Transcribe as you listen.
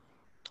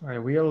All right,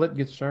 we are lit,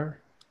 good sir.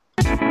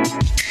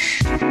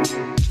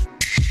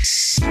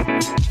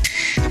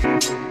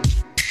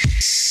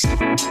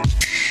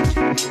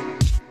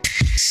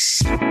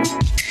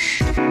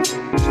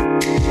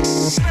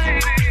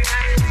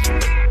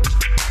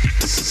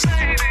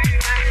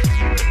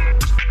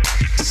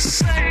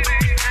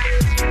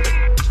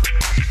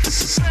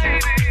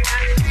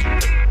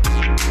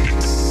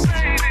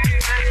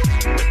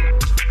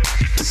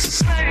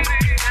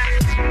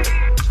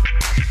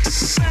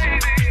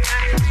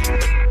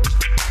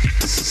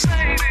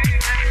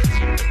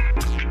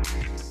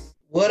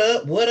 What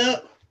up? What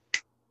up?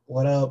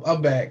 What up?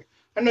 I'm back.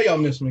 I know y'all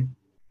miss me.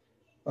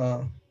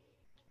 I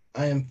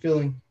am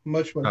feeling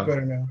much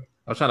better now.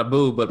 I was trying to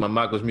boo, but my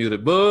mic was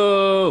muted.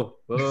 Boo!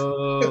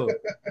 Boo!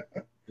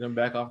 I'm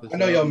back off the show. I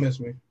know y'all miss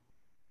me.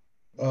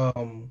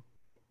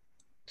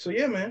 So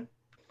yeah, man.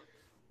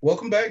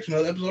 Welcome back to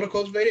another episode of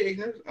Cultivated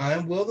Ignorance. I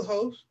am Will, the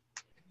host.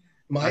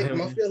 Mike,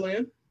 my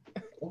fill-in,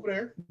 over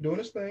there doing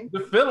his thing.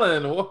 The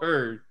fill-in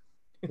word.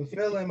 The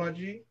fill-in, my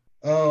G.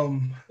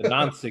 The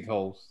non-sick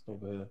host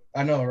over here.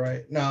 I know,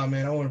 right? Nah,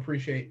 man, I want to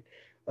appreciate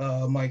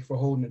Mike for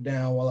holding it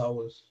down while I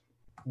was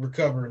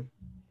recovering.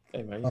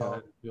 Hey, man, you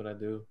know what I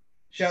do.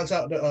 Shouts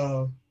out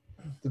to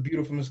the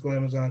beautiful Miss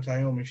Glamazon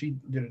Tyoma. She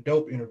did a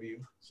dope interview.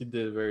 She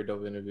did a very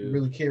dope interview.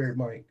 Really carried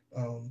Mike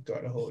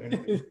throughout the whole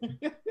interview.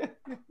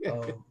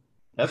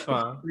 That's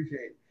fine.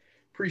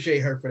 Appreciate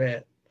her for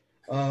that.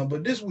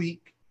 But this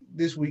week,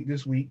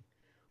 we're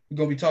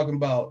gonna be talking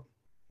about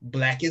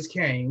Black is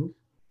King,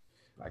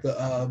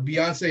 the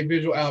Beyonce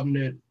visual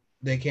album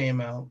that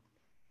came out.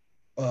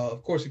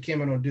 Of course, it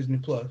came out on Disney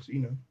Plus. You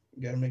know,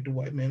 you gotta make the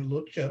white man a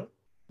little chub.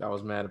 I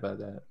was mad about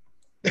that.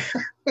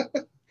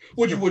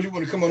 Would you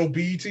want to come on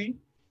BET?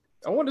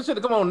 I wanted to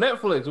come on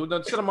Netflix with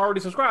the shit I'm already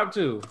subscribed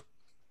to.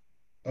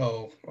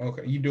 Oh,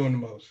 okay. You doing the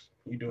most.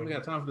 You doing. We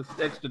got time for this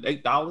extra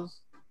 $8.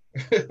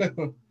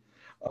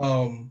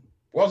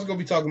 We're also gonna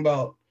be talking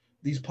about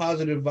the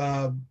positive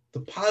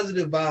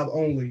vibe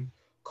only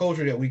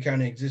culture that we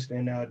kind of exist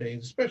in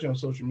nowadays, especially on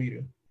social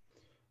media.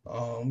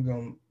 We're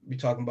gonna be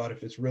talking about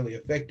if it's really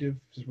effective,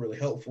 if it's really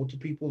helpful to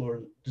people,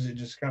 or does it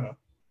just kind of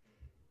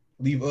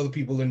leave other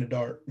people in the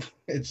dark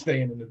and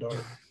staying in the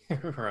dark.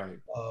 Right.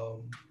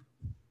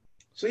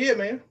 So yeah,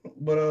 man.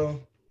 But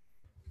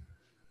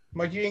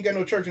Mike, you ain't got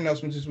no church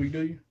announcements this week,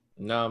 do you?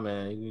 No,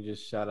 man. You can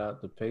just shout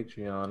out the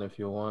Patreon if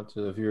you want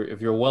to. If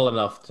you're well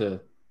enough to,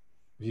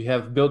 if you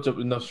have built up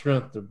enough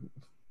strength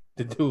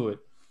to do it.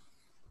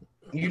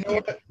 You know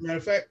what? Matter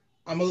of fact,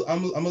 I'm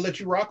gonna let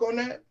you rock on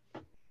that.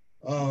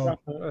 I'm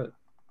gonna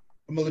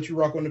let you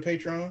rock on the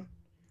Patreon.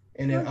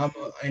 And then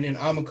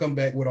I'm gonna come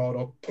back with all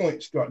the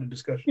points throughout the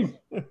discussion.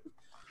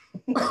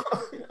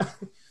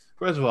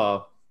 First of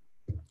all,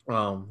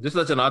 just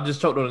let you know, I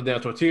just choked on the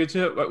damn tortilla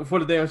chip right before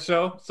the damn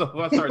show. So if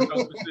I start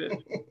talking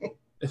shit,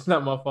 it's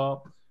not my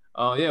fault.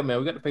 Yeah, man,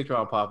 we got the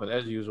Patreon popping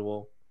as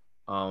usual.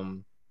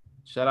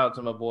 Shout out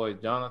to my boy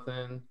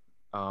Jonathan.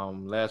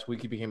 Last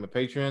week he became a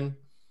patron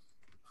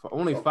for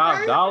only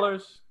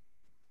 $5.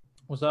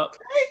 What's up?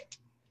 Okay.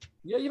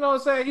 Yeah, you know what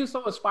I'm saying? He was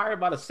so inspired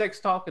by the sex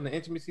talk and the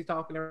intimacy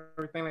talk and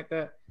everything like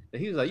that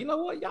he was like, you know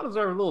what? Y'all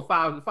deserve a little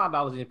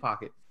 $5 in your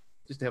pocket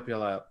just to help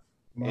y'all out.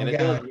 It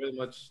does really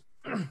much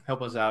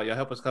help us out. Y'all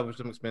help us cover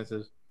some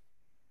expenses.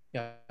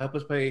 Yeah, help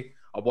us pay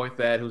our boy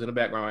Thad, who's in the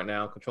background right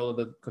now, control of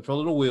the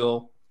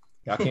wheel.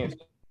 Y'all can't see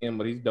him,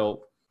 but he's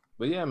dope.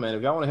 But yeah, man,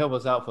 if y'all want to help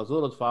us out for as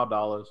little as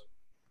 $5,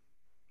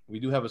 we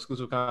do have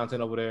exclusive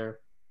content over there.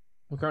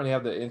 We currently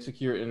have the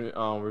Insecure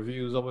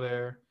reviews over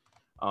there.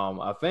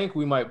 I think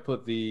we might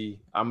put the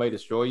 "I May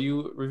Destroy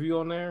You" review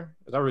on there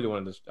because I really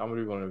want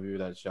to review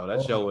that show.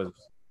 That show is.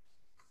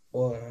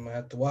 Boy, I'm gonna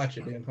have to watch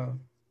it then, huh?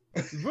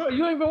 Bro,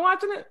 you ain't been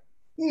watching it?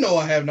 No,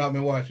 I have not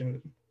been watching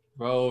it.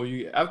 Bro,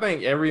 I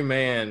think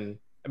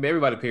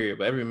everybody, period,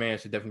 but every man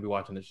should definitely be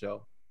watching the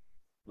show.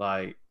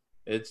 Like,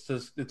 it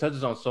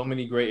touches on so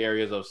many great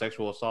areas of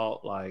sexual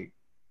assault. Like,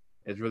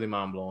 it's really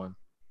mind blowing.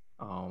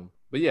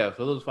 But yeah,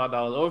 for those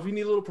 $5, or if you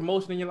need a little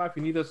promotion in your life,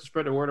 you need us to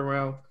spread the word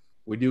around.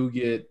 We do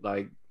get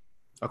like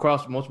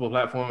across multiple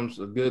platforms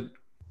a good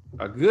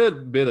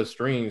bit of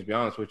streams, to be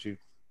honest with you.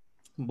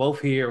 Both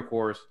here, of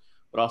course,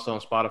 but also on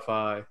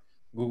Spotify,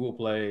 Google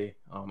Play,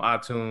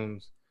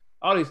 iTunes,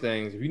 all these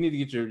things. If you need to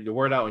get your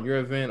word out on your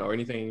event or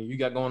anything you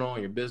got going on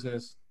in your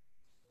business,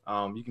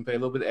 you can pay a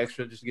little bit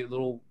extra just to get a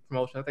little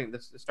promotion. I think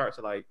it starts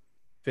at like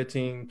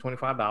 $15,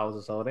 $25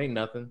 or so. It ain't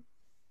nothing.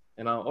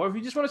 And or if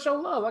you just want to show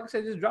love, like I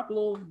said, just drop a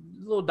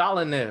little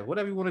dollar in there,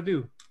 whatever you want to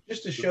do.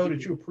 Just to show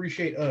that you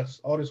appreciate us,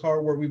 all this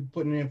hard work we've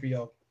putting in for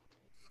y'all.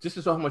 Just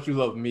to show how much you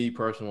love me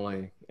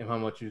personally, and how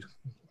much you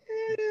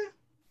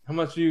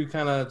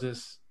kind of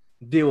just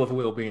deal with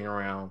Will being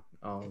around.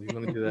 If you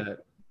want to do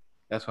that,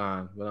 that's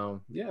fine. But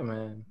yeah,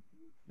 man,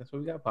 that's what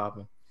we got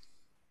popping.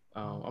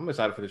 I'm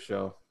excited for the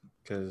show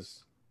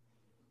because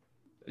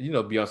you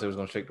know Beyonce was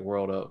gonna shake the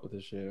world up with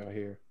this shit right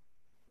here.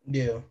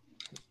 Yeah.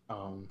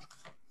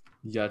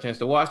 You got a chance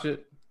to watch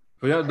it?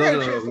 I got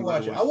a chance to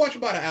watch it. I watched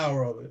about an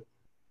hour of it.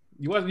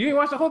 You didn't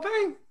watch the whole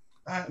thing?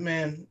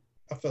 Man,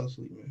 I fell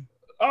asleep, man.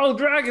 Oh,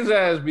 Dragon's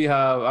Ass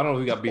Beehive. I don't know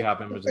if we got Beehive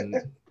members in.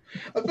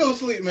 I fell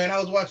asleep, man. I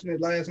was watching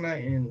it last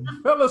night and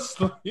Fell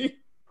asleep.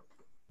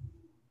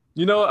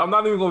 You know, I'm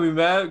not even gonna be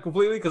mad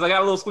completely because I got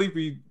a little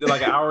sleepy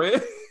like an hour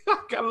in.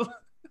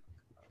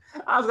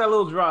 I just got a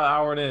little dry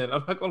hour in.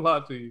 I'm not gonna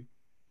lie to you,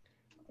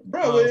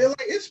 bro.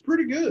 It's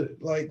pretty good.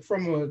 Like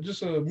from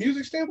just a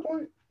music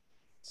standpoint.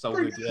 So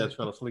good, you just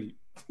fell asleep.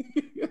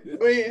 I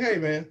mean, hey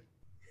man,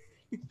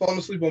 falling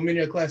asleep on many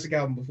a classic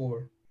album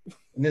before,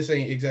 and this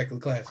ain't exactly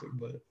classic,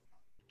 but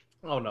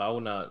oh no, I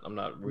will not. I'm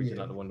not reaching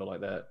out the window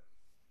like that.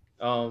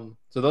 So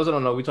those that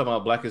don't know, we talking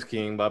about Black is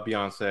King by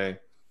Beyonce.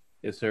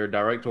 It's her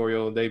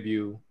directorial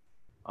debut.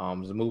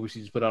 It's a movie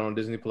she just put out on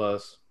Disney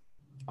Plus.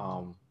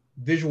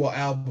 Visual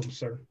album,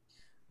 sir.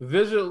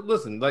 Visual.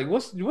 Listen, like,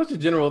 what's your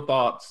general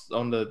thoughts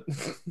on the?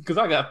 Because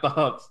I got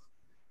thoughts.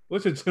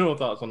 What's your general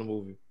thoughts on the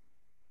movie?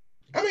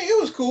 I mean, it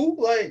was cool.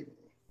 Like,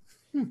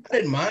 I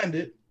didn't mind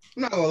it.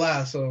 I'm not gonna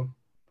lie. So,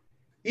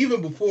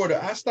 even before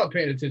I stopped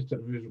paying attention to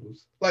the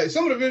visuals. Like,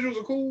 some of the visuals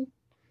are cool.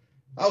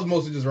 I was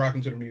mostly just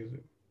rocking to the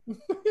music.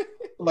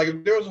 Like,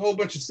 if there was a whole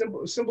bunch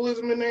of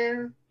symbolism in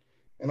there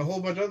and a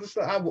whole bunch of other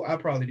stuff, I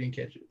probably didn't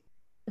catch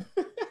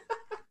it.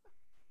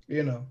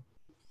 You know.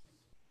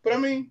 But I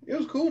mean, it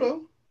was cool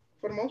though,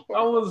 for the most part.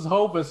 I was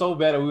hoping so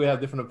bad that we would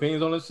have different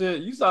opinions on this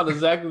shit. You sound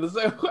exactly the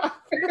same way.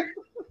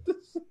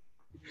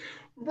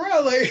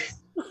 Bro, like,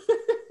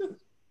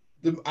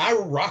 I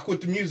rock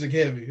with the music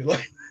heavy.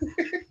 Like,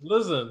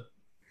 listen,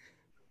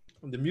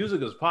 the music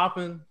was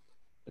popping,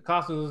 the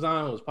costume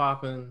design was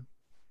popping,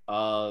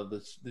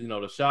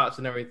 the shots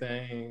and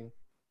everything.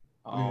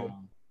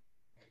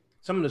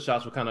 Some of the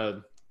shots were kind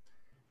of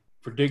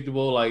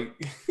predictable. Like,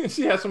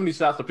 she had so many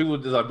shots that people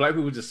just, like, black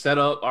people just set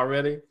up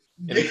already,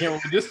 and the camera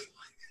would just.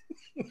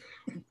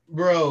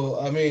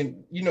 Bro, I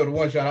mean, you know, the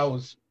one shot I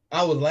was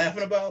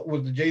laughing about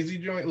was the Jay-Z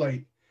joint.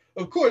 Like,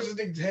 of course, this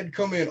nigga had to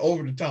come in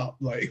over the top.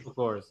 Like, of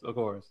course,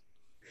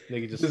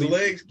 nigga just his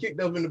legs kicked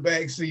up in the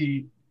back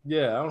seat.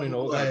 Yeah, I don't even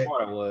know what kind of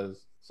part it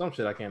was. Some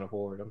shit I can't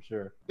afford, I'm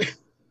sure.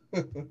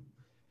 Yeah,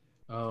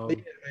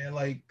 man,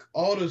 like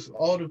all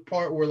the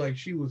part where like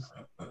she was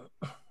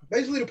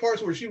basically the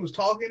parts where she was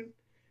talking.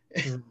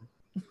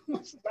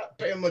 Not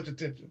paying much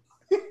attention.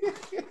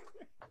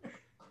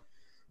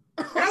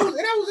 I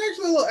was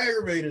actually a little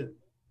aggravated.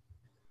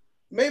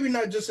 Maybe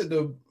not just at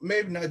the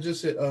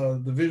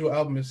visual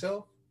album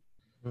itself,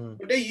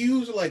 but they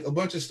used like a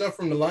bunch of stuff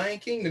from the Lion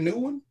King, the new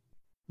one.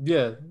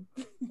 Yeah,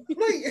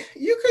 like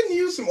you couldn't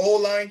use some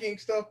old Lion King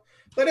stuff.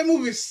 Like that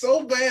movie is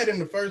so bad in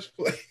the first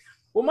place.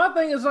 Well, my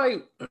thing is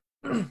like,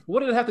 what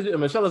did it have to do?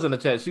 Michelle's in the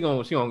chat. She gonna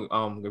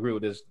agree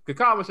with this.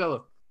 Call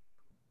Michelle.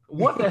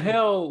 What the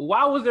hell?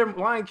 Why was there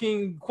Lion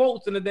King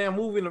quotes in the damn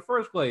movie in the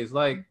first place?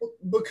 Like,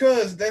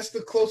 because that's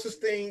the closest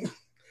thing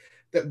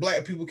that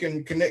black people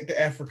can connect to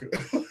Africa.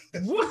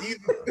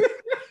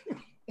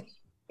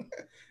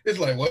 It's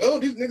like, well,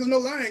 these niggas know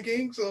Lion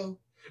King, so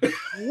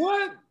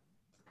what?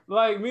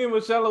 Like, me and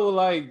Michelle were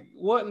like,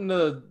 what in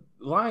the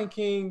Lion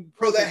King?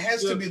 Bro, that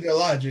has to be their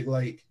logic.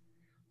 Like,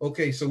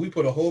 okay, so we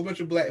put a whole bunch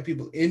of black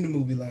people in the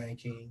movie Lion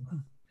King,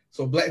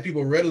 so black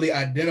people readily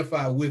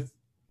identify with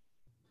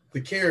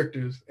the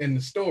characters and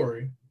the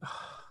story.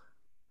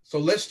 So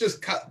let's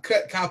just cut,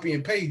 copy,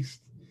 and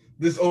paste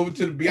this over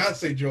to the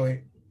Beyonce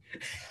joint.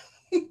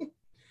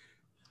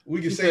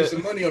 We can save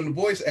some money on the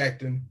voice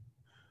acting.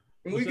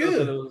 And we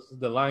good. It was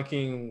the Lion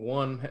King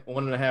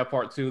 1.5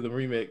 part 2, the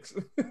remix.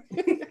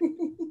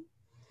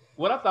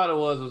 What I thought it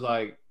was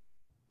like,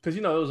 because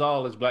it was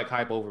all this black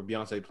hype over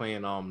Beyonce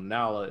playing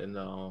Nala in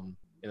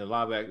the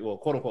live action, well,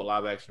 quote unquote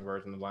live action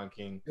version of Lion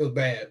King. It was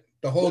bad.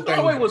 The whole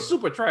thing was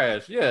super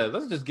trash. Yeah,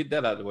 let's just get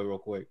that out of the way real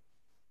quick.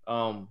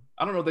 I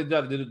don't know if they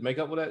did make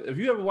up with that. If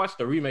you ever watched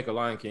the remake of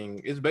Lion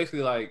King, it's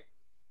basically like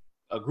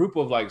a group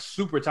of like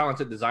super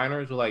talented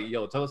designers who like,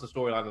 yo, tell us the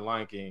storyline of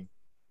Lion King.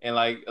 And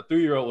like a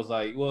 3-year-old was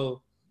like,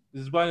 well,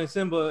 this is Brian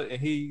Simba,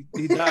 and he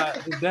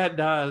died, his dad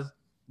dies,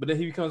 but then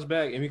he comes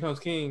back and becomes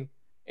king,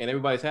 and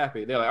everybody's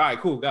happy. They're like, all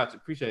right, cool, gotcha,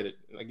 appreciate it.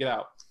 Like, get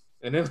out.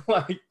 And then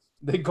like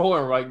they go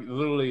and like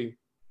literally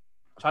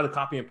try to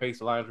copy and paste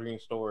the Lion King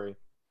story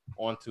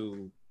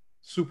onto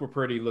super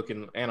pretty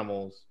looking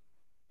animals,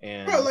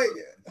 and bro, like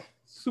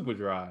super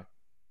dry.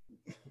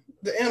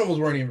 The animals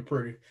weren't even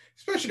pretty,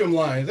 especially them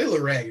lions. They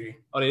look raggedy.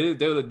 Oh, they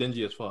look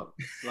dingy as fuck.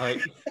 Like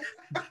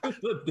they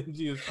look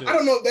dingy as shit. I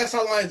don't know if that's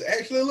how lions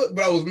actually look,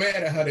 but I was mad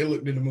at how they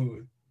looked in the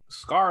movie.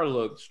 Scar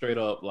looked straight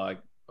up like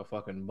a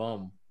fucking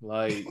bum.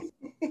 Like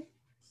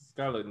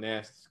Scar looked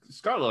nasty.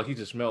 Scar looked like he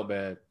just smelled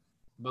bad.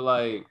 But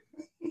like,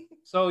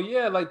 so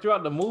yeah, like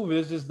throughout the movie,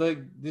 it's just like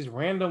these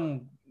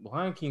random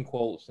Lion King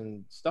quotes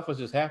and stuff was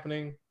just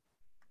happening.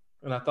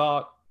 And I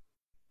thought,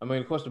 I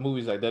mean, of course, the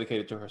movie's like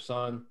dedicated to her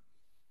son,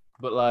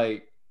 but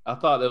like, I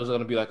thought there was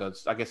going to be like a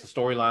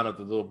storyline of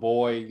the little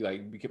boy,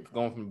 like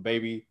going from a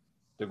baby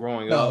to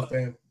growing up.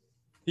 Man.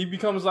 He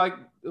becomes like,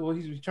 well,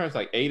 he turns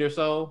like 8 or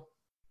so,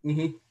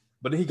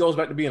 but then he goes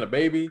back to being a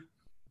baby.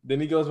 Then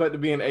he goes back to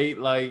being 8.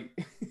 Like,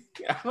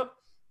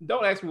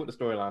 don't ask me what the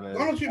storyline is.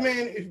 Why don't you,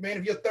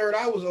 if your third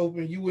eye was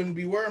open, you wouldn't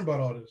be worrying about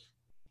all this.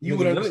 You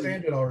would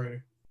understand it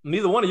already.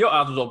 Neither one of your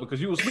eyes was open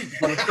because you was asleep.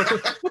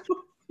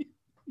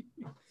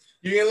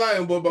 You ain't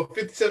lying, boy. About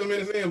 57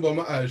 minutes in, boy,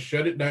 my eyes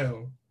shut it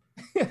down.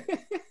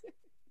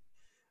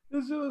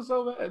 This shit was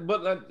so bad,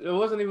 but it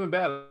wasn't even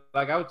bad.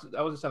 Like I was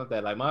just saying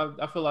that. Like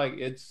I feel like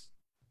it's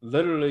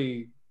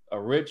literally a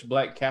rich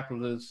black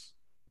capitalist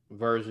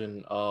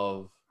version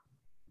of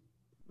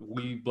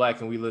we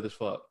black and we lit as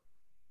fuck,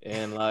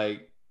 and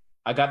like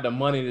I got the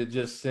money to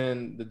just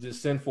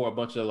send for a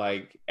bunch of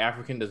like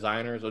African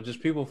designers or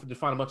just people to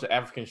find a bunch of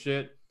African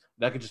shit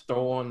that I could just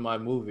throw on my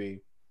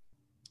movie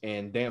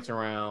and dance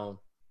around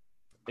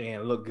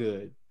and look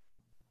good,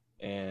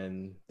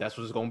 and that's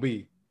what it's gonna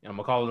be. And I'm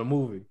gonna call it a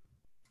movie.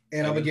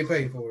 And I'm gonna get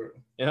paid for it.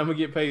 And I'm gonna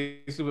get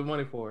paid stupid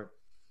money for it.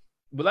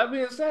 But that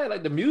being said,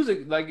 like the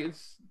music, like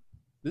this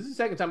is the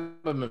second time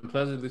I've been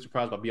pleasantly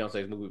surprised by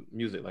Beyonce's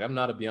music. Like I'm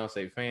not a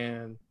Beyonce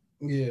fan.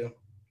 Yeah.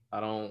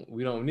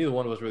 Neither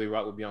one of us really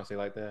rock with Beyonce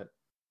like that.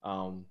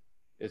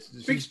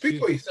 Speak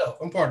for yourself.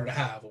 I'm part of the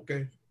Hive,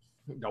 okay?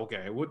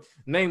 Okay. What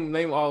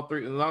name all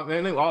three,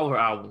 name all of her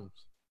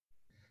albums.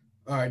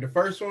 All right, the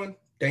first one,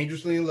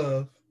 Dangerously in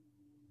Love.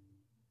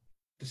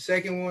 The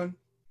second one,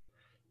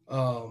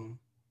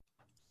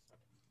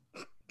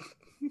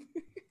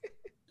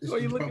 What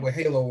are you looking with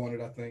Halo on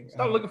it, I think.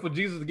 Stop looking for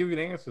Jesus to give you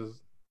the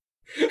answers.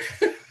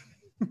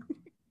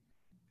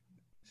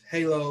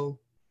 Halo.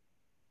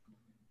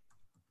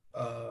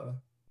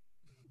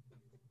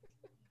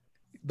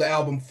 The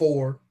album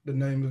 4. The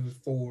name of it is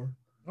 4.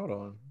 Hold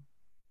on.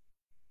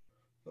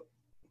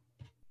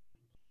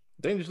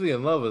 Dangerously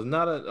in Love is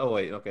not a. Oh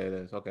wait, okay, it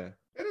is okay.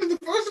 It is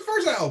the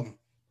first album.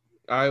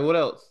 All right, what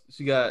else?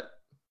 She got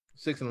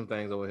 6 of them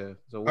things over here.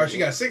 So all right, she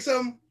got 6 of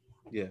them.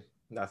 Yeah,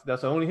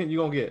 that's the only hint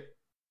you're gonna get.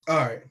 All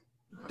right,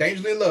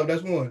 Dangerously in Love.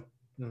 That's one.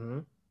 Mm-hmm.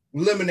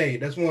 Lemonade.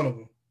 That's one of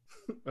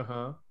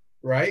them.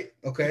 Right.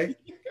 Okay.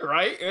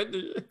 Right.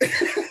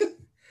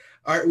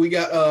 All right, we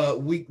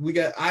got we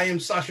got I Am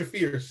Sasha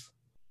Fierce.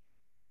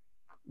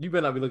 You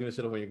better not be looking at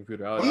shit up on your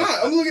computer. I'm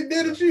not. I'm looking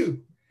dead at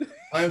you.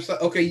 I am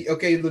okay.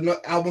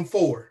 The album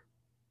 4.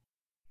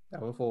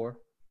 Album 4.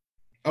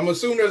 I'm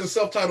assuming there's a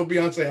self-titled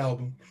Beyonce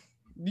album.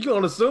 You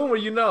gonna assume or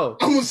you know?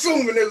 I'm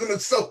assuming there's a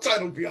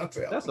self-titled Beyonce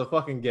album. That's a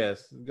fucking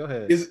guess. Go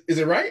ahead. Is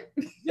it right?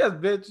 Yes,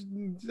 bitch.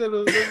 What's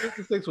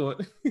the 6th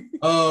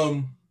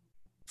one?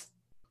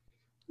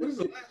 What is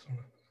the last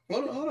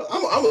one? Hold on.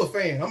 I'm a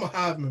fan. I'm a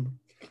Hive member.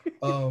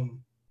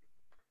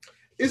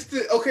 It's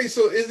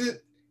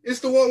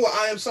the one where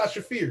I Am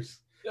Sasha Fierce.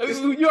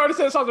 You already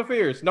said Sasha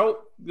Fierce.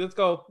 Nope. Let's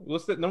go.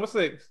 What's the number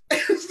 6?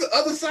 It's the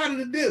other side of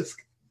the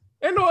disc.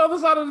 Ain't no other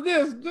side of the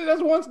disc.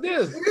 That's one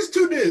disc. It's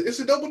 2 discs. It's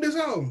a double disc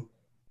album.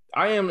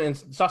 I Am and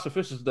Sasha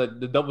Fierce is the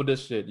double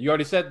disc shit. You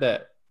already said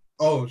that.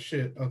 Oh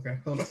shit. Okay.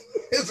 Hold on.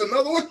 It's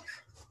another one.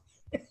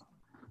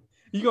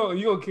 You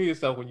gonna kill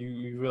yourself when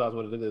you realize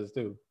what it is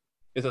too.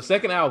 It's a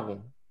second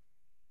album.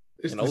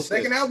 It's the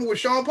second album with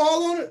Sean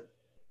Paul on it.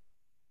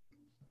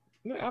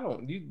 No, I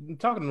don't. You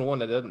talking to the one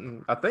that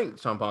doesn't? I think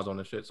Sean Paul's on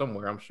this shit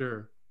somewhere. I'm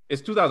sure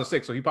it's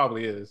 2006, so he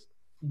probably is.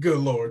 Good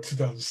Lord,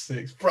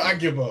 2006. Bro, I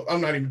give up.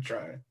 I'm not even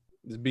trying.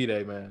 It's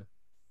B-Day, man.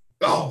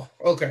 Oh,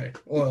 okay.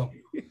 Well,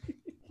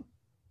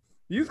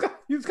 you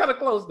was kind of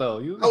close though.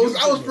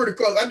 I was pretty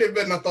close. I did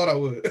better than I thought I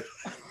would.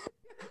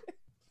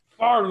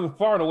 far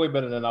and away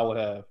better than I would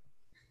have.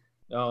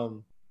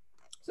 So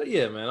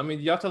yeah, man. I mean,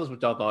 y'all tell us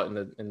what y'all thought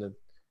in the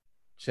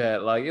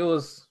chat. Like it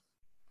was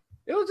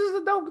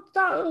just a dope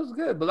time. It was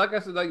good, but like I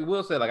said, like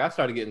Will said, like I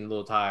started getting a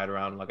little tired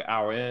around like an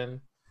hour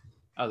in.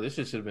 This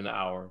shit should have been an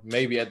hour.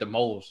 Maybe at the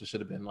most, it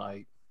should have been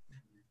like.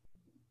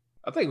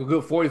 I think a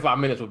good 45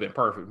 minutes would have been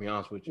perfect. To be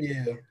honest with you.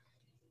 Yeah.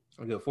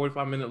 A good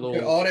 45-minute little.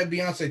 And all that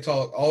Beyonce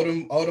talk, all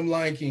them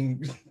Lion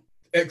King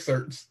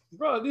excerpts.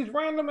 Bro, these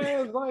random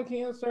ass Lion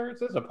King inserts.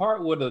 There's a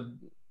part where the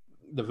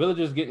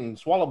villagers getting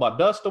swallowed by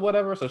dust or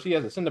whatever, so she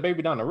has to send the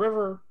baby down the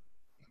river.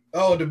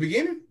 Oh, the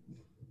beginning?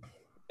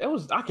 I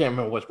can't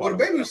remember which part. Well,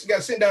 the baby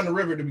got sent down the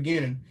river at the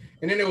beginning,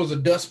 and then there was a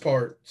dust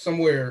part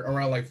somewhere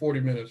around like 40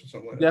 minutes or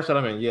something like that. That's what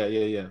I mean. Yeah.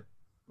 Yeah.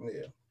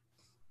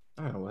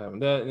 I don't know what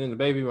happened. That and then the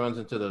baby runs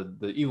into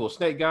the evil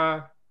snake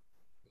guy,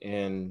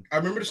 and I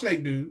remember the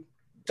snake dude.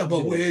 Talk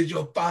about where's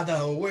your father?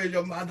 Where's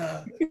your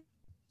mother?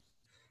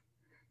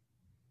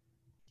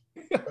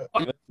 But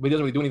he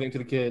doesn't really do anything to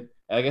the kid.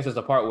 And I guess there's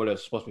a part where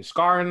there's supposed to be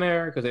Scar in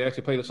there because they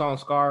actually play the song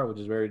Scar, which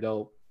is very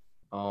dope.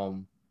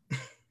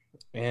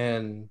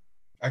 And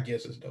I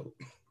guess it's dope.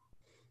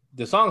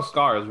 The song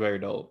Scar is very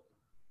dope.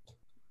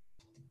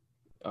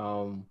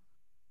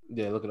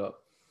 Yeah, look it up.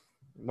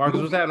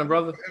 Marcus, what's happening,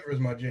 brother? Forever is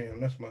my jam.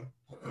 That's my.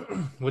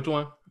 Which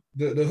one?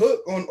 The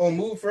hook on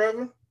Move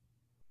Forever.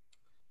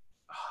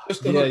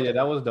 Just the hook. Yeah,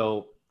 that was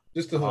dope.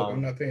 Just the hook.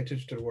 I'm not paying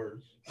attention to the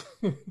words.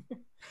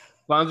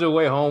 Find Your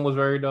Way Home was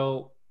very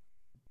dope.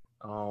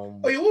 Oh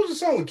yeah, what was the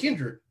song with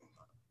Kendrick?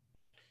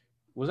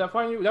 Was that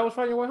Find Your? That was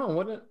Find Your Way Home,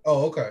 wasn't it?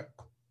 Oh, okay.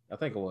 I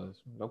think it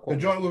was. No the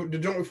joint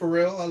with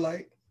Pharrell, I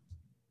like.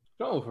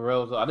 Joint with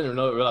Pharrell. I didn't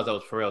realize that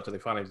was Pharrell until they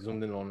finally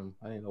zoomed in on him.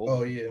 I didn't know.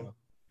 Oh yeah.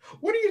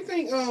 What do you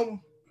think?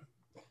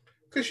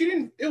 Because she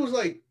didn't. It was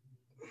like.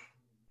 I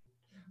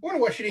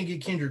wonder why she didn't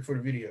get Kendrick for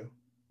the video.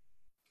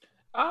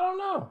 I don't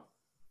know.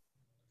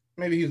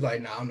 Maybe he was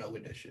like, "Nah, I'm not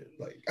with that shit."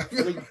 Like,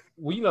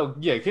 Well,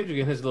 yeah, Kendrick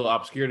in his little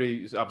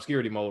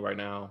obscurity mode right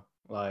now.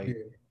 Like, yeah.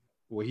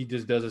 where he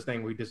just does this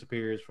thing where he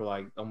disappears for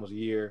like almost a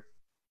year,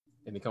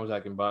 and he comes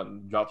back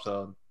and drops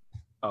a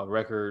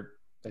record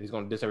that he's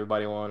gonna diss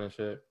everybody on and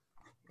shit.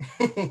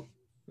 And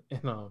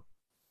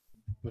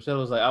Michelle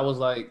was like, I was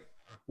like,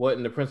 what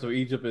in the Prince of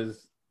Egypt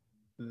is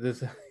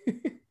this?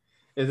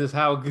 Is this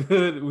how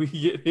good we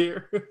get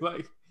here?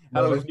 Like,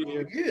 how do we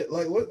get here?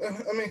 Like, what?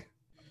 I mean,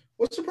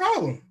 what's the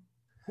problem?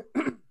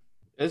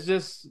 It's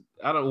just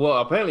I don't. Well,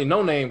 apparently,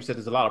 No Name said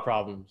there's a lot of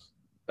problems.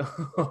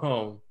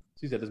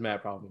 She said there's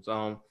mad problems. So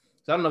I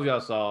don't know if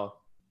y'all saw.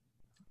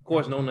 Of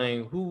course, No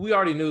Name, who we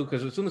already knew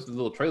because as soon as the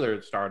little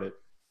trailer started,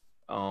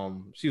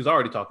 she was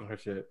already talking her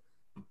shit.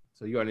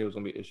 So you already knew it was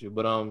gonna be an issue.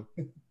 But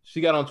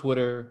she got on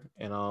Twitter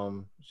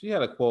and she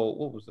had a quote.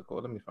 What was the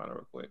quote? Let me find it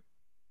real quick.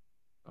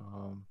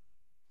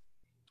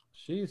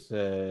 She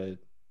said,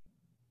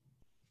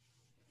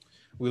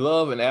 "We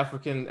love an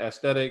African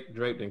aesthetic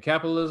draped in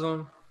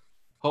capitalism.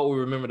 Hope we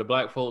remember the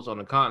black folks on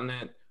the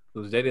continent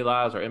whose daily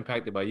lives are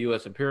impacted by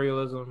U.S.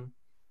 imperialism.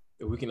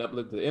 If we can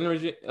uplift the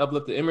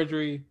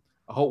imagery,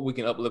 I hope we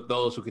can uplift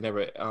those who can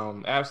never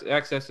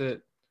access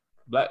it.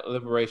 Black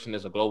liberation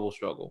is a global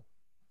struggle."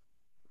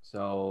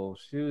 So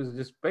she was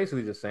just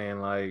basically just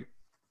saying like,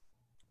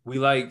 we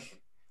like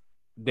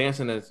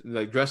dancing as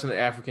like dressing in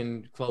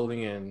African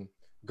clothing and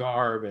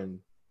garb and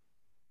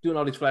doing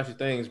all these flashy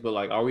things, but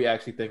like, are we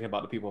actually thinking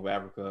about the people of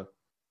Africa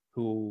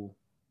who,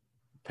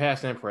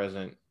 past and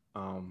present,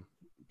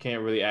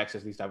 can't really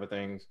access these type of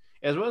things,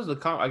 as well as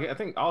I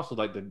think also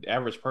like the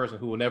average person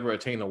who will never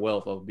attain the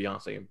wealth of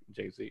Beyonce and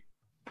Jay-Z.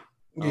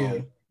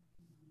 Yeah.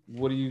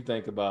 What do you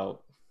think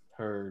about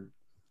her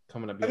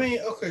coming up? I mean,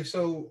 okay,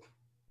 so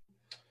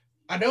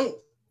I'm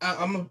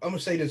gonna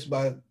say this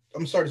I'm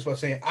gonna start this by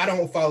saying I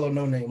don't follow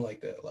No Name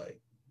like that. Like,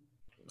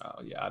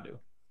 oh yeah, I do.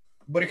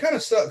 But it kind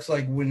of sucks,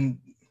 like when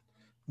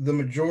the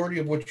majority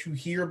of what you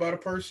hear about a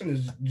person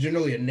is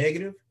generally a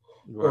negative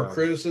or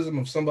criticism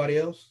of somebody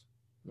else.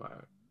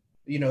 Right.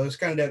 You know, it's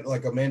kind of that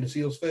like Amanda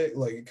Seales effect.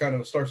 Like it kind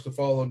of starts to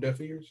fall on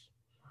deaf ears,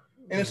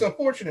 and it's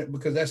unfortunate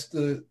because that's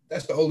the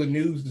only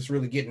news that's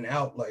really getting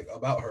out like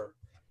about her.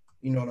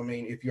 You know what I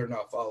mean? If you're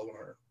not following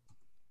her.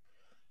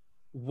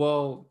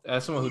 Well,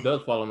 as someone who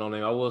does follow No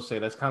Name, I will say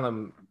that's kind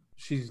of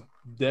she's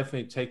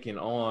definitely taking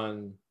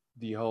on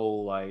the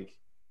whole like,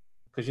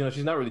 because you know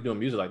she's not really doing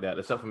music like that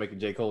except for making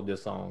J. Cole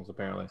diss songs.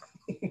 Apparently,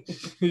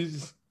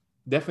 she's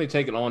definitely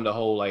taking on the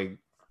whole like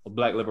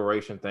Black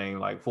liberation thing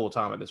like full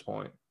time at this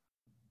point.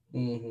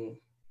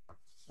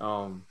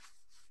 Mm-hmm.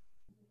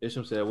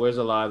 Isham said, "Where's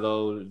the lie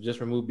though?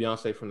 Just remove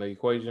Beyonce from the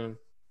equation.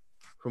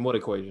 From what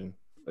equation?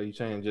 Are you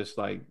saying just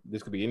like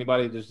this could be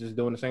anybody just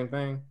doing the same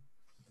thing?"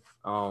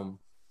 Would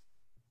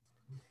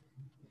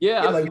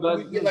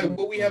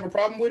we have a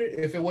problem with it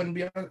if it wasn't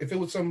Beyonce? If it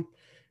was some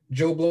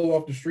Joe Blow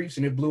off the streets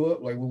and it blew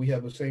up, like would we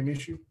have the same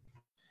issue?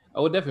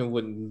 Oh, it definitely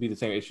wouldn't be the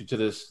same issue to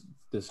this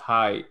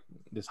height,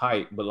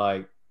 but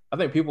like I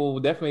think people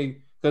would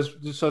definitely,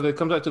 because so it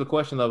comes back to the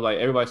question of like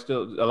a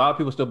lot of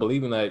people still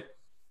believing that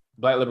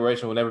Black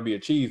liberation will never be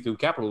achieved through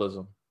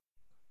capitalism.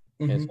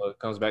 Mm-hmm. And so it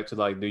comes back to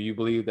like, do you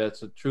believe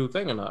that's a true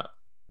thing or not?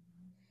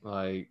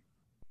 Like,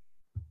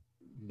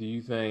 do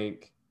you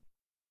think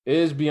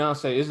is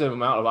the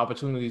amount of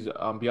opportunities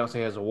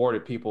Beyonce has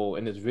awarded people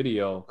in this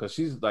video? Because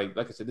she's like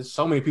I said, there's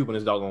so many people in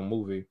this doggone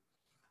movie.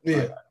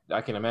 Yeah, I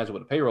can imagine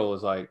what the payroll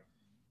is like.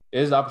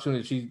 Is the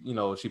opportunity she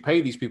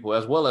paid these people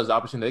as well as the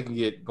opportunity they can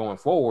get going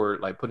forward,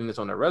 like putting this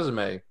on their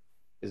resume.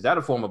 Is that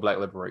a form of Black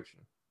liberation?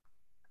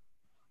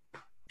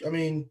 I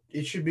mean,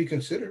 it should be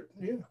considered.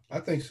 Yeah,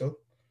 I think so.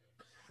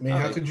 I mean,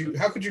 how could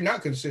you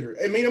not consider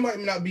it? I mean, it might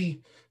not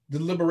be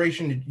the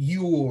liberation that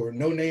you or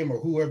No Name or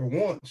whoever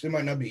wants. It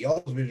might not be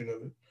y'all's vision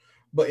of it,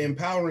 but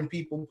empowering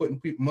people,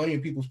 putting money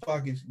in people's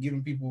pockets,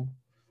 giving people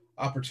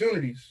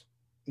opportunities,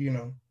 you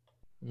know,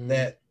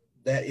 that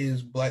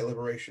is Black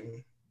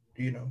liberation,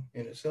 you know,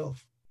 in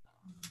itself.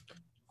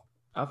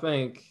 I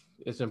think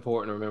it's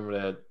important to remember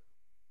that.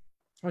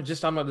 I was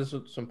just talking about this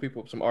with some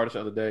artists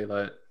the other day,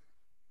 like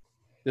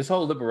this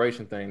whole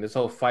liberation thing, this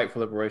whole fight for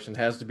liberation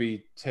has to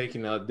be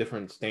taken at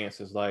different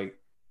stances. Like,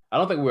 I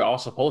don't think we're all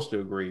supposed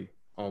to agree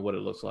on what it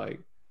looks like.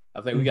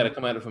 I think we got to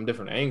come at it from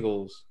different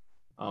angles.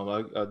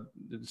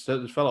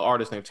 This fellow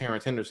artist named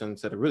Terrence Henderson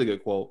said a really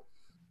good quote.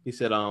 He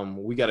said,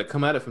 we got to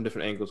come at it from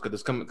different angles because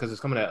it's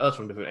coming at us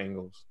from different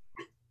angles.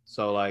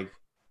 So like,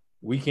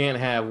 we can't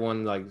have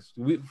one, like,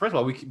 first of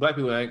all, Black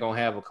people ain't going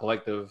to have a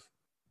collective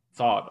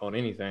thought on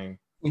anything.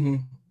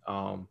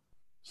 Mm-hmm.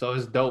 So it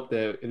is dope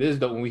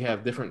when we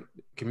have different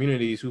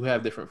communities who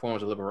have different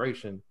forms of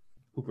liberation,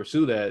 who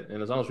pursue that.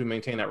 And as long as we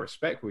maintain that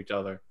respect for each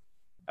other,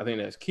 I think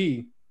that's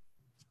key.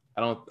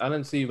 I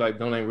didn't see like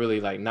No Name really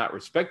like not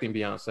respecting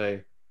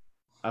Beyonce.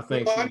 I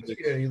think I didn't see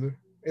that either.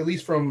 At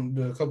least from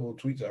the couple of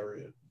tweets I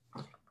read.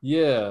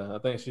 Yeah, I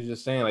think she's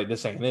just saying like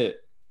this ain't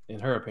it, in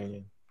her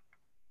opinion.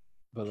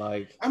 But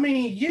like, I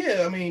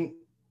mean,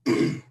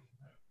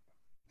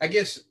 I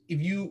guess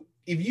if you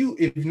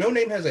if No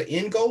Name has an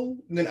end goal,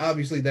 then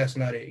obviously that's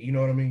not it. You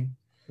know what I mean?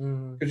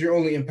 Because you're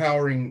only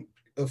empowering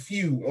a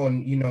few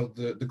on, you know,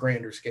 the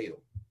grander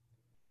scale.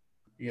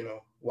 You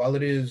know, while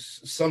it is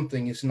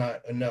something, it's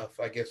not enough,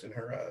 I guess, in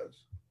her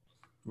eyes.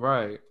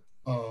 Right.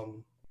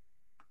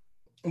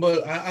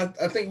 But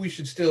I think we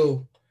should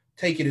still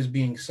take it as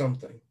being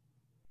something,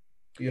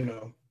 you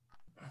know.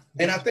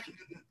 And I think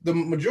the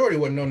majority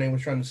of what No Name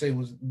was trying to say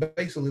was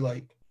basically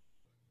like,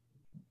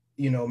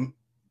 you know,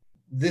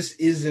 this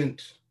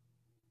isn't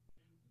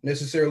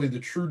necessarily the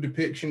true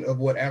depiction of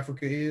what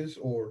Africa is,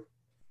 or,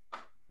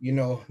 you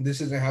know,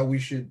 this isn't how we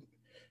should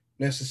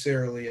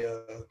necessarily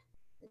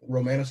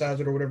romanticize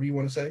it, or whatever you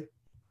want to say.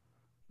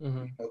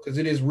 Because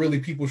it is really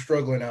people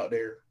struggling out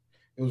there.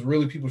 It was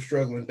really people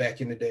struggling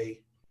back in the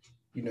day,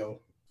 you know,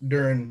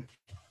 during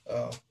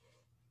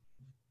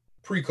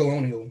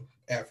pre-colonial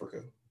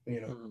Africa,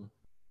 you know.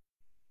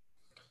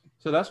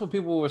 So that's what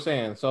people were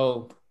saying.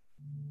 So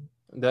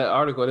that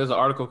article, there's an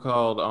article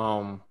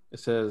called it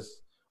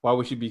says why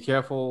we should be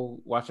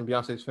careful watching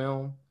Beyonce's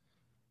film.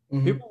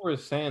 People were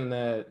saying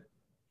that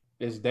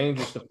it's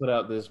dangerous to put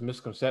out this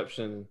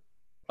misconception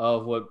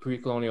of what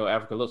pre-colonial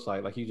Africa looks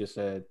like you just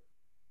said.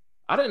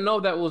 I didn't know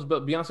that was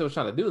what Beyonce was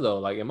trying to do, though.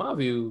 Like, in my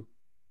view,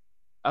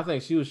 I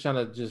think she was trying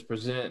to just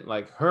present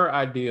like her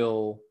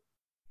ideal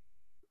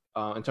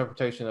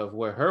interpretation of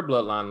where her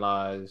bloodline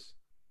lies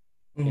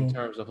in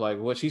terms of like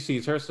what she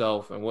sees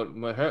herself and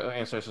what her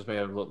ancestors may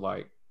have looked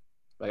like.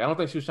 Like, I don't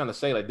think she was trying to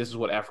say like this is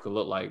what Africa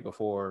looked like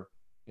before,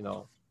 you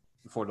know,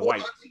 before the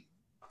white.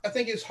 I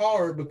think it's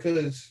hard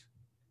because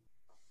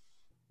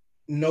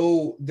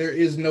there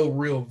is no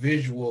real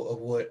visual of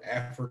what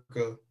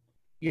Africa,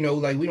 you know,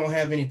 like we don't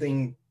have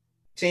anything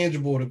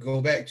tangible to go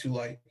back to,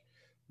 like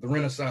the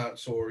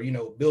Renaissance or, you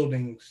know,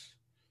 buildings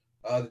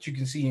that you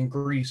can see in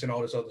Greece and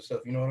all this other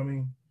stuff. You know what I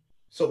mean?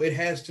 So it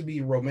has to be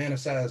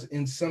romanticized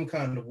in some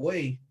kind of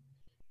way.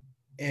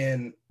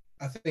 And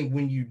I think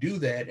when you do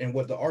that, and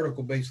what the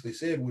article basically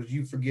said was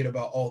you forget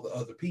about all the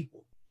other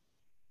people,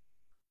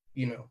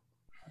 you know,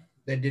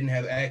 that didn't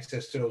have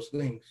access to those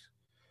things.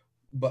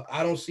 But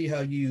I don't see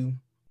how I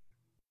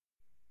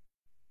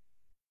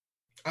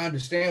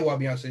understand why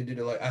Beyonce did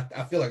it. Like,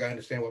 I feel like I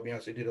understand why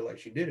Beyonce did it like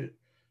she did it.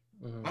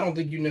 I don't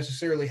think you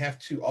necessarily have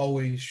to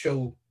always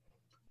show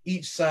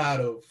each side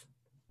of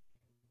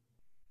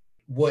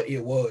what it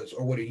was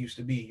or what it used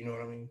to be. You know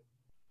what I mean?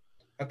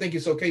 I think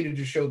it's okay to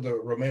just show the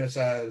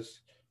romanticized,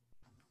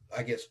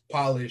 I guess,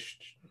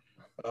 polished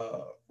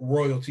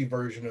royalty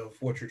version of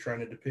what you're trying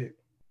to depict.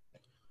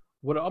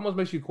 What it almost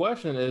makes you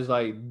question is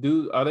like,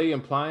 are they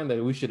implying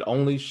that we should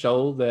only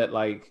show that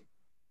like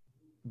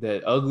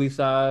that ugly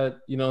side,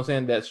 you know what I'm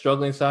saying, that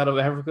struggling side of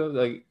Africa?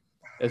 Like,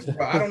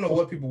 I don't know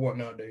what people want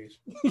nowadays.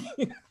 You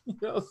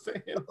know what I'm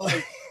saying?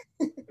 Like,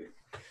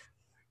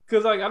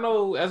 because like I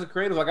know as a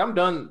creative, like I'm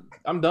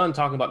done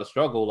talking about the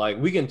struggle. Like,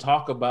 we can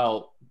talk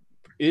about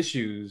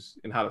issues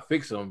and how to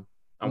fix them.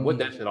 I'm with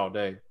that shit all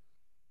day.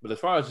 But as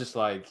far as just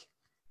like,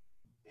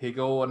 here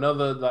go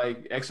another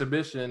like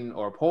exhibition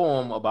or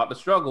poem about the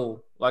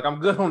struggle, like I'm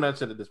good on that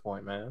shit at this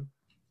point, man.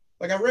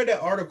 Like, I read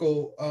that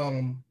article.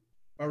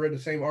 I read the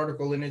same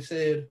article, and it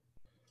said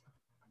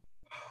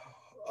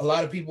a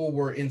lot of people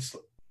were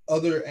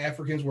other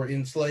Africans were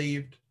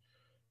enslaved.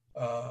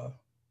 A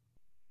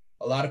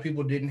lot of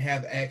people didn't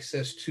have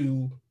access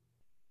to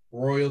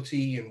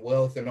royalty and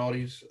wealth and all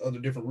these other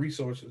different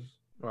resources.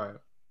 Right.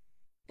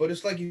 But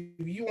it's like,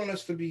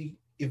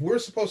 if we're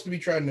supposed to be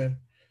trying to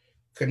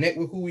connect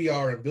with who we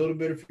are and build a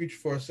better future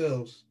for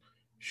ourselves,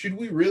 should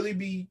we really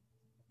be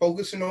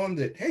focusing on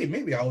that? Hey,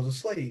 maybe I was a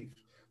slave.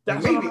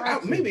 Like,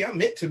 maybe I'm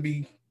meant to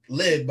be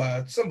led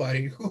by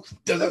somebody who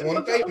doesn't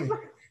want to pay me.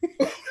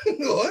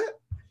 What?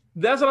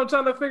 That's what I'm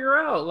trying to figure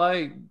out.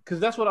 Like, because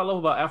that's what I love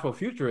about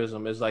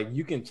Afrofuturism is like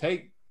you can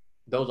take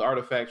those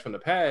artifacts from the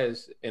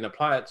past and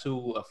apply it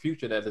to a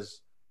future that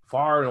is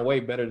far and away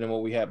better than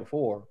what we had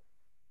before.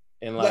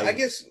 And like, I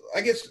guess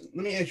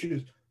let me ask you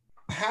this: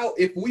 how,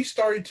 if we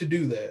started to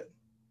do that,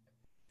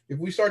 if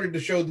we started to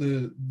show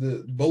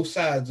the both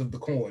sides of the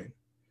coin,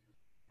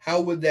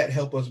 how would that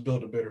help us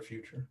build a better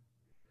future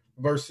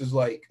versus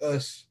like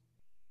us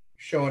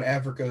showing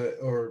Africa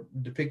or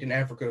depicting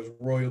Africa as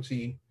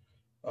royalty?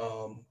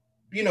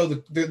 You know,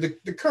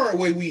 the current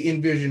way we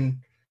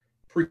envision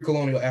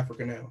pre-colonial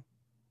Africa now.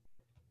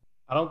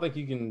 I don't think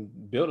you can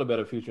build a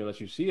better future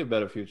unless you see a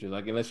better future.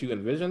 Like, unless you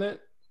envision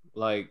it,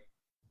 like,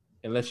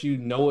 unless you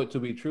know it to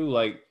be true.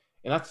 Like,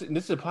 and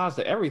this applies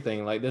to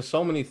everything. Like, there's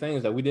so many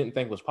things that we didn't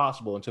think was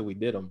possible until we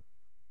did them.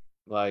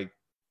 Like,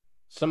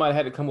 somebody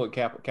had to come with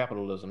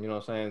capitalism. You know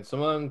what I'm saying?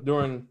 Someone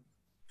during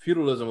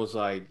feudalism was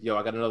like, yo,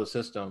 I got another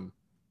system.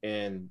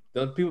 And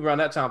the people around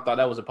that time thought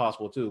that was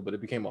impossible too, but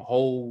it became a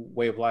whole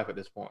way of life at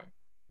this point.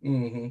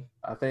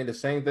 I think the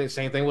same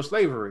thing with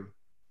slavery.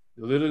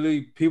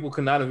 Literally, people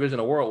could not envision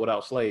a world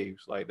without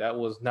slaves. Like, that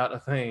was not a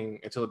thing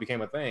until it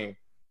became a thing.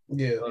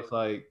 Yeah. So it's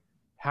like,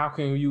 how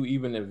can you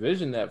even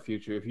envision that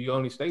future if you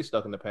only stay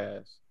stuck in the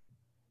past?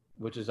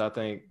 Which is, I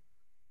think,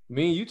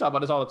 me and you talk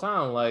about this all the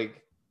time.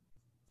 Like,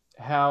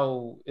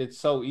 how it's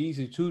so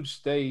easy to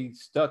stay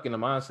stuck in the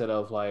mindset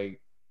of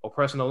like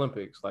oppressing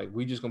Olympics. Like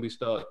we just gonna be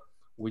stuck.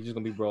 We just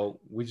gonna be broke.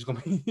 We just gonna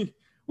be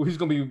we just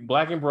gonna be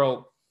black and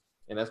broke,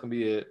 and that's gonna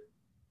be it.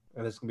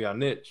 And it's gonna be our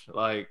niche.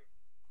 Like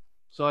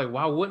so, like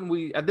why wouldn't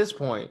we at this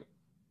point,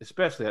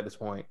 especially at this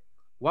point,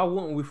 why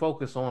wouldn't we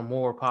focus on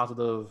more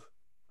positive,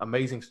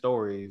 amazing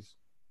stories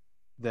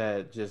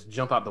that just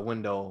jump out the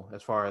window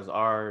as far as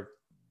our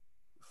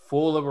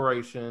full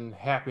liberation,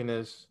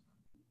 happiness,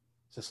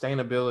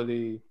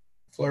 sustainability,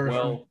 Flourishing.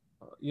 wealth,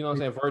 you know what I'm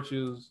saying,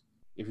 virtues.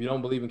 If you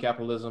don't believe in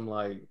capitalism,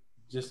 like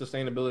just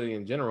sustainability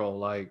in general,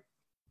 like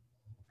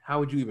how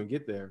would you even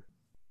get there?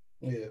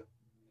 Yeah.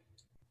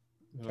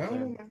 You know I what don't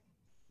know, I'm man.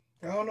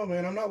 I don't know,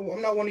 man. I'm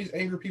not one of these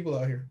angry people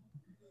out here.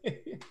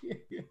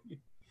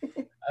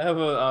 saying?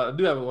 I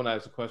do have one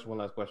last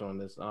question on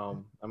this.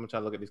 I'm gonna try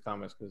to look at these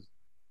comments because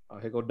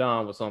here go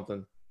Don with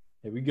something.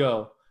 Here we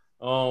go.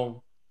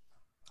 So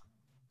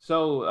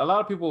a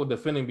lot of people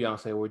defending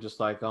Beyonce were just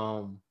like,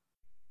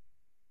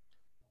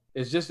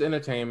 it's just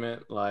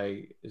entertainment.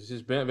 Like it's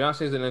just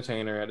Beyonce's an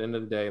entertainer at the end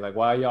of the day. Like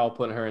why are y'all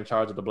putting her in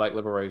charge of the Black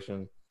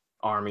Liberation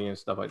Army and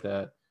stuff like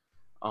that?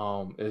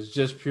 It's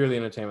just purely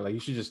entertainment. Like you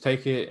should just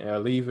take it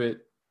and leave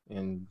it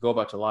and go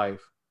about your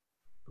life.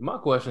 But my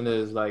question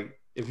is like,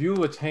 if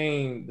you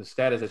attain the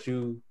status that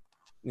you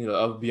know,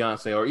 of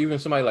Beyonce or even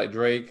somebody like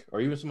Drake or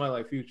even somebody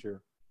like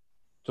Future,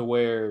 to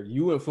where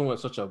you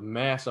influence such a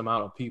mass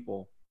amount of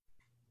people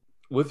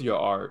with your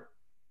art,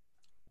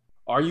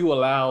 are you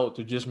allowed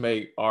to just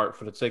make art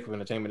for the sake of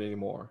entertainment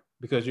anymore?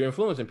 Because you're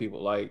influencing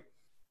people. Like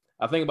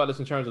I think about this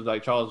in terms of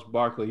like Charles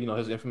Barkley, you know,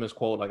 his infamous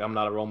quote, like "I'm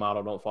not a role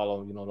model, don't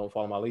follow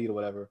my lead" or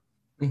whatever.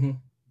 Mm-hmm.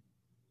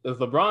 If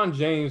LeBron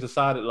James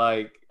decided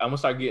like I'm gonna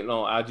start getting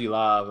on IG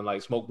Live and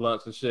like smoke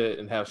blunts and shit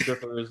and have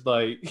strippers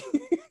like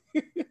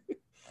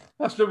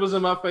have strippers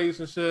in my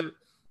face and shit,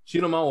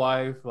 cheat on my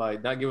wife,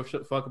 like not give a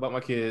fuck about my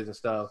kids and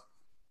stuff.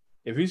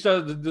 If he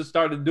started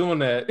doing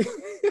that,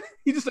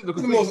 he just took the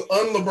It's the most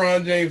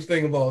un-LeBron James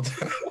thing of all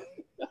time.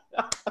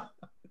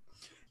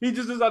 He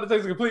just decided to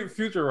take a complete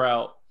Future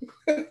route.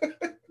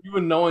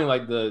 Even knowing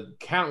like the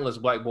countless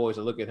black boys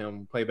that look at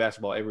him play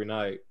basketball every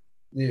night.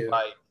 Yeah.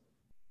 Like,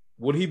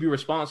 would he be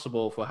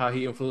responsible for how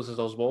he influences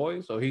those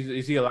boys? Or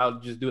is he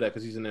allowed to just do that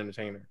because he's an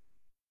entertainer?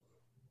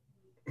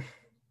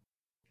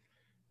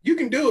 You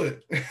can do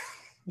it.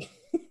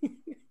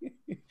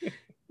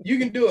 You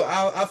can do it.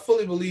 I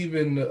fully believe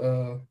in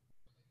the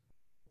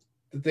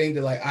thing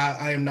that like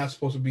I am not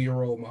supposed to be your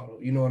role model.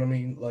 You know what I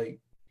mean? Like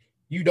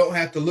you don't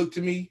have to look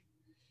to me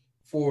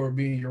for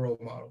being your role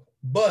model,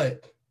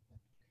 but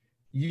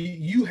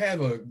you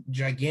have a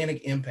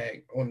gigantic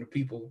impact on the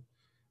people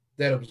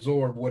that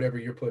absorb whatever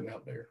you're putting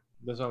out there.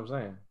 That's what I'm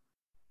saying.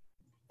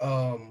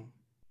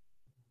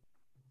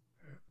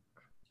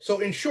 So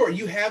in short,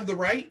 you have the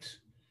right,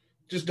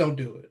 just don't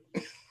do it.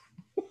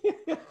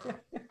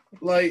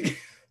 like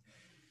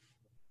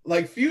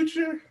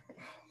Future.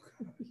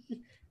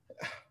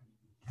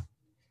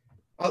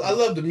 I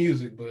love the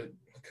music, but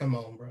come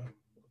on, bro.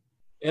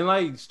 And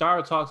like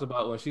Star talks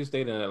about when she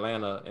stayed in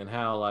Atlanta and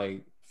how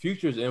like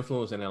Future's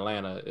influence in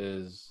Atlanta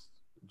is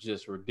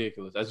just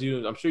ridiculous.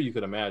 I'm sure you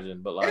could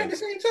imagine, but like and at the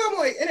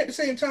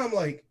same time,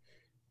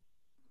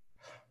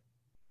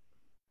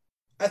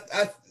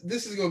 I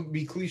this is gonna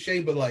be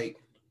cliche, but like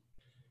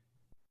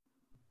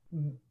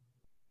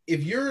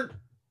if you're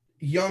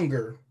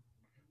younger,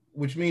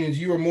 which means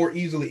you are more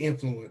easily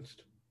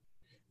influenced,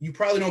 you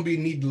probably don't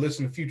need to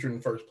listen to Future in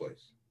the first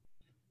place.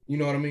 You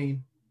know what I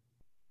mean?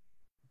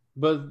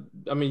 But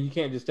I mean, you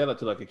can't just tell it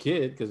to like a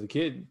kid because the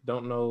kid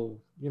don't know.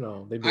 You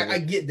know, I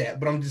get that,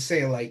 but I'm just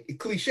saying, like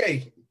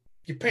cliche.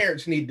 Your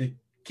parents need to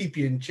keep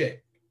you in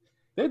check.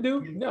 They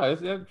do. No,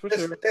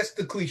 that's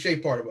the cliche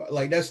part about it.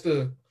 Like that's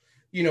the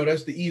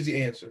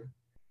easy answer.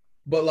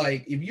 But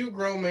like if you're a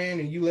grown man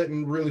and you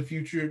letting really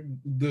Future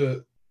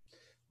the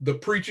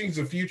preachings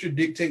of Future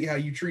dictate how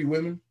you treat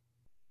women,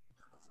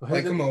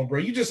 like come on, bro,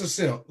 you just a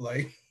simp.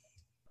 Like,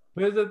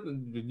 but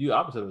you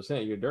opposite of a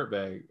simp, you're a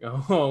dirtbag.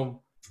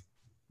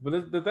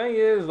 But the thing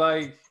is,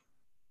 like,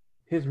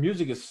 his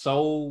music is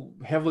so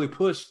heavily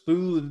pushed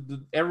through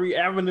every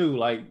avenue,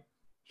 like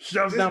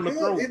shoved down the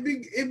throat.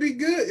 It'd be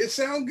good. It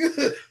sound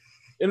good.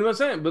 And I'm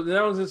saying, but that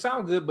doesn't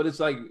sound good. But it's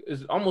like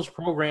it's almost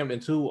programmed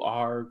into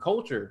our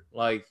culture.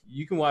 Like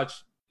you can watch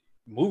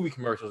movie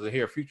commercials and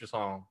hear a Future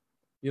song.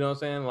 You know what I'm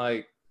saying?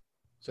 Like,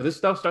 so this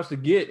stuff starts to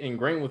get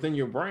ingrained within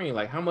your brain.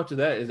 Like, how much of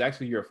that is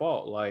actually your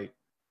fault? Like,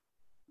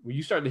 when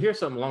you start to hear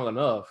something long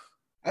enough.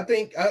 I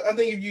think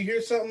if you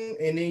hear something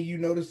and then you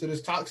notice that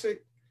it's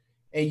toxic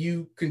and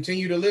you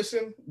continue to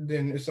listen,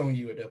 then it's on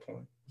you at that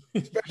point.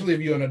 Especially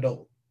if you're an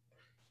adult.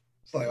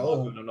 It's like, I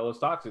don't know it's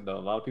toxic though. A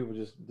lot of people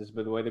just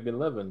been the way they've been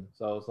living.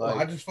 So it's like,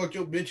 I just fucked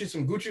your bitch in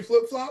some Gucci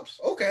flip flops.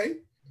 Okay.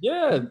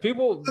 Yeah,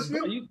 people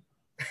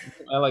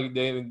like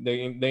they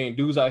ain't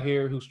dudes out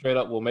here who straight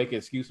up will make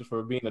excuses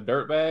for being a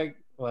dirtbag.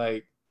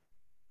 Like,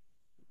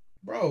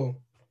 bro,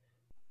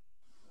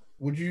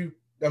 would you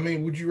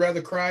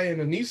rather cry in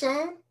a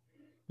Nissan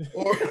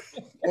or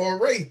a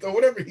Wraith or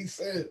whatever he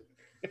said?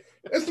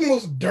 That's the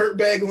most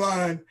dirtbag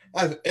line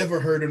I've ever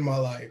heard in my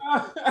life.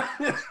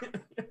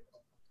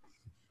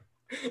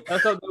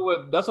 That's what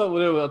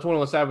they were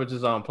 21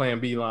 Savage's Plan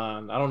B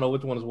line. I don't know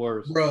which one is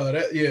worse.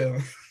 Bruh, yeah.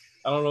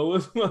 I don't know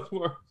which one's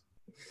worse.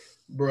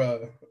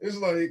 Bruh. It's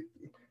like,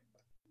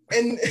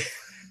 and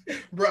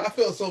bruh, I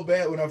felt so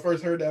bad when I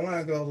first heard that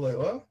line because I was like,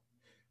 well,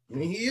 I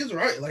mean, he is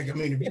right. Like, I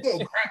mean, if you're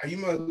gonna cry, you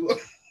might as well.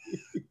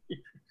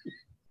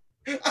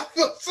 I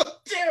felt so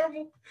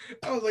terrible.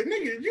 I was like,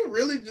 nigga, did you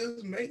really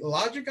just make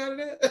logic out of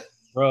that?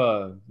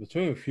 Bruh,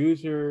 between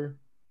Future,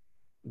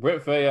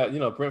 Brent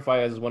Faiyaz, Brent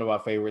Faiyaz is one of our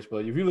favorites,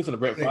 but if you listen to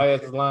Brent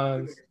Faiyaz's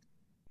lines,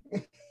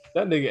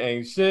 that nigga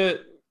ain't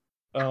shit.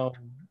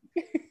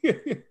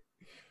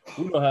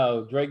 We know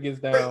how Drake gets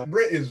down.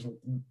 Brent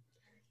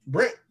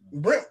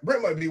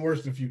might be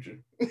worse than Future.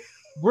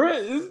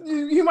 Brent,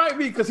 he might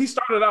be because he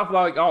started off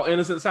like all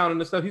innocent sounding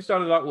and stuff. He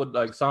started out with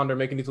like Sonder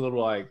making these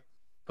little like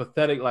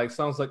pathetic like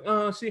songs like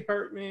she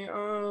hurt me,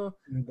 bro,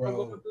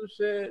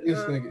 shit. This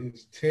nigga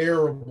is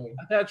terrible.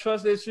 I had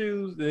trust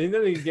issues. And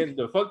then he's getting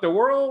to fuck the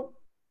world.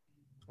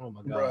 Oh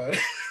my god.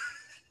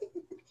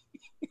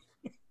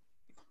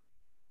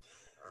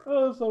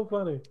 Oh, it's so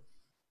funny.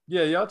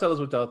 Yeah, y'all tell us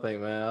what y'all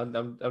think, man.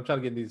 I'm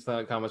trying to get these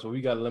comments, but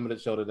we got a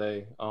limited show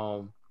today.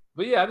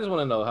 But yeah, I just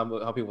want to know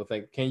how people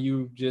think. Can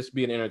you just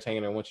be an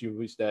entertainer once you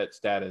reach that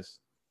status?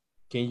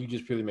 Can you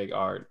just purely make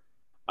art?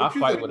 I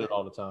fight with it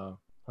all the time,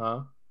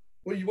 huh?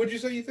 What'd you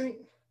say you think?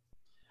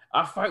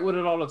 I fight with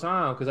it all the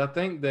time because I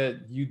think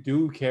that you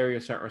do carry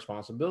a certain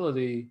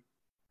responsibility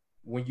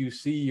when you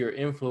see your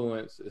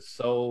influence is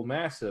so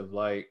massive.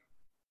 Like,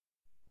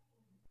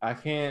 I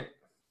can't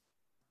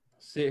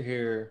sit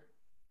here.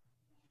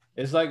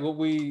 It's like what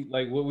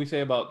we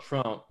say about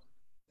Trump.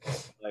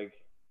 Like,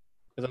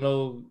 because I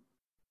know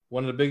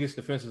one of the biggest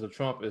defenses of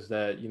Trump is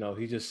that,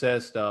 he just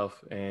says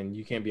stuff and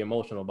you can't be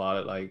emotional about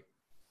it, like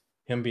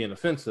him being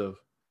offensive.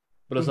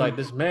 But it's like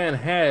this man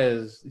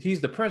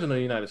he's the president of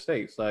the United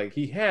States. Like,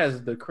 he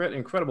has the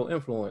incredible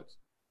influence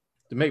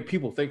to make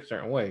people think a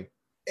certain way.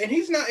 And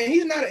he's not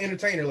an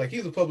entertainer. Like,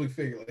 he's a public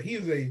figure. Like,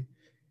 he's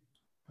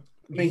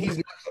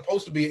not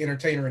supposed to be an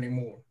entertainer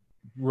anymore.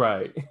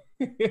 Right.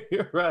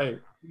 Right.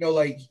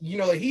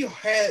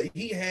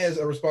 He has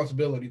a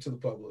responsibility to the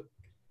public.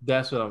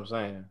 That's what I'm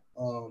saying.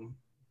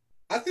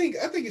 I think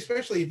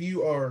especially if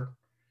you are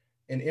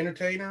an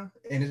entertainer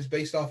and it's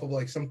based off of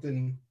like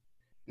something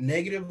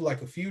negative,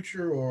 like a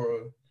Future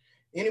or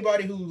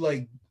anybody who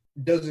like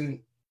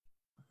doesn't,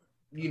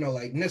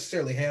 like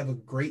necessarily have a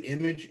great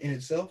image in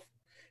itself,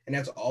 and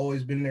that's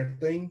always been their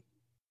thing.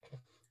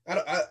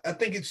 I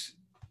think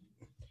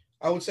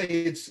I would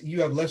say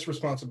you have less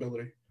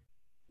responsibility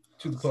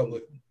to the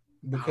public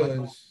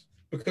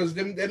because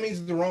that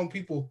means the wrong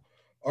people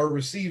are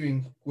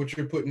receiving what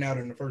you're putting out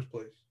in the first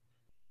place.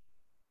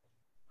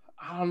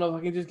 I don't know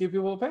if I can just give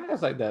people a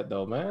pass like that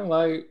though, man.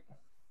 Like,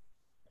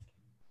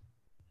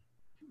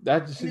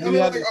 that just are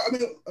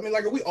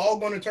we all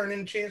going to turn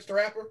in Chance the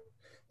Rapper?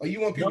 Like, you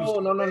want people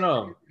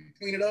to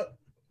clean it up?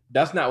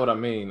 That's not what I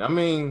mean. I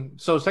mean,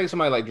 so take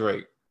somebody like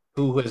Drake,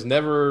 who has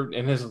never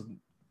in his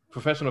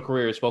professional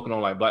career spoken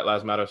on like Black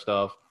Lives Matter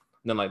stuff,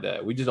 nothing like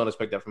that. We just don't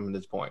expect that from him at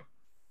this point.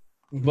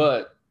 Mm-hmm.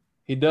 But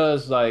he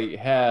does like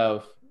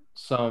have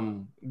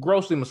some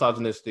grossly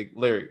misogynistic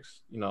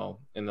lyrics, in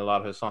a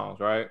lot of his songs,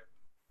 right?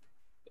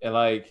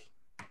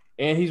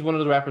 And he's one of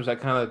the rappers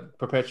that kind of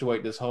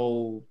perpetuate this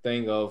whole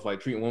thing of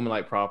like treating women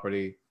like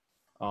property,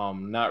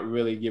 not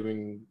really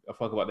giving a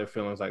fuck about their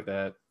feelings like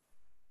that,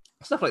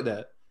 stuff like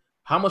that.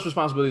 How much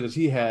responsibility does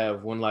he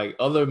have when like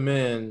other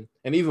men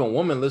and even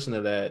women listen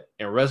to that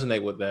and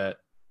resonate with that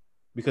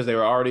because they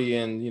were already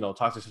in,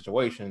 toxic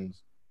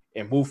situations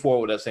and move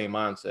forward with that same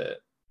mindset?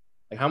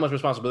 Like, how much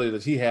responsibility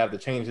does he have to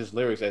change his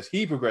lyrics as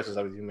he progresses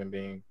as a human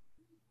being?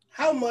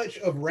 How much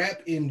of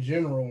rap in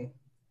general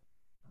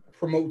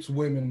promotes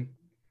women,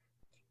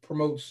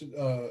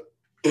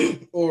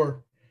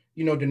 or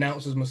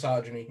denounces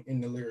misogyny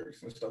in the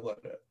lyrics and stuff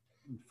like that?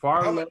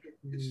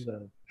 It's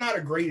not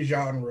a great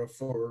genre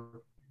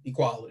for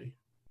equality.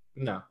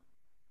 No.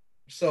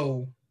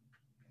 So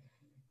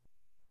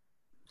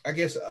I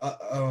guess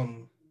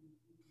I'm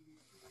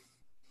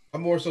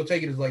more so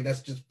take it as like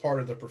that's just part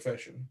of the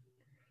profession.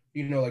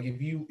 Like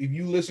if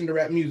you listen to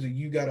rap music,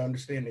 you got to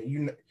understand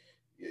that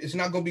it's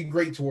not going to be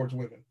great towards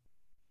women.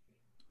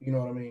 You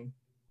know what I mean?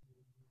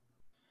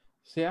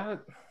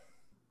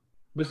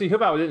 But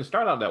hip hop didn't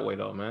start out that way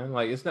though, man.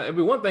 Like, it's not. It'd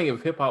be one thing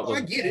if hip hop was.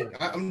 I get it.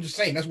 I'm just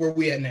saying that's where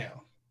we at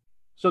now.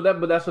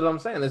 But that's what I'm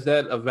saying. Is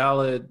that a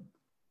valid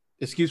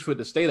excuse for it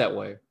to stay that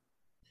way?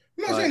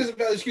 I'm not saying it's a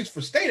valid excuse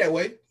for stay that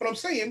way, but I'm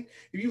saying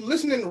if you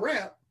listen to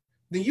rap,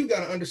 then you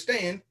got to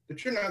understand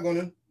that you're not going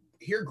to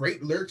hear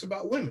great lyrics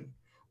about women,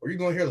 or you're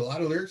going to hear a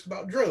lot of lyrics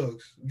about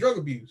drugs, drug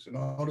abuse, and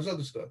all this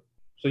other stuff.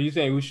 So you're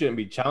saying we shouldn't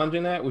be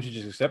challenging that? We should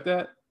just accept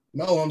that?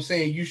 No, I'm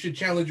saying you should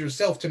challenge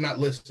yourself to not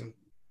listen.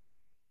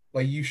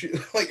 Like, you should,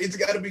 like, it's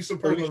got to be some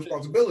personal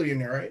responsibility in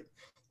there, right?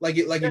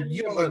 If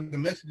you don't like the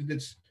message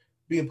that's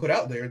being put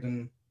out there,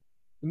 then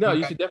no,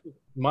 you should definitely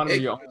monitor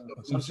your own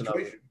consumption of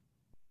it.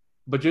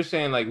 But you're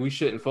saying like we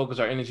shouldn't focus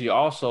our energy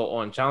also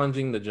on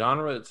challenging the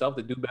genre itself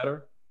to do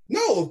better?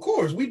 No, of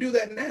course we do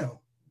that now.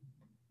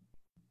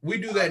 We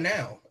do that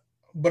now,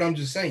 but I'm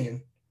just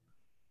saying,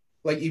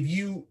 like if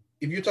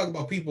you're talking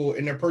about people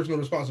and their personal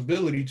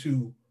responsibility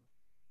to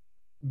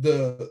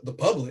the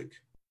public,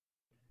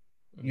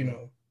 you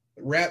know,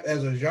 rap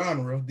as a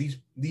genre,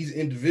 these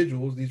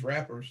individuals, these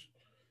rappers,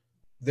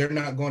 they're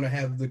not going to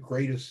have the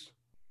greatest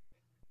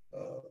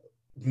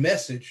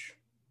message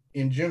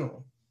in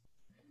general.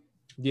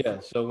 Yeah.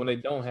 So when they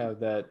don't have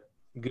that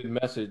good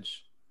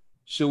message,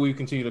 should we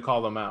continue to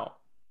call them out?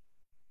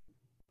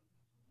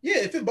 Yeah,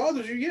 if it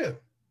bothers you, yeah.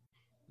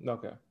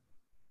 Okay.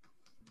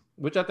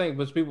 Which I think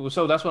was people.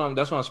 So that's what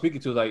I'm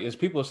speaking to. Like, is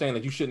people saying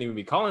that you shouldn't even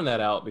be calling that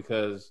out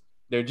because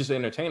they're just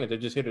entertaining. They're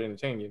just here to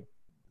entertain you.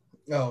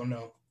 Oh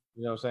no.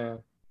 You know what I'm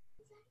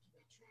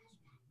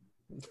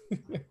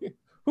saying?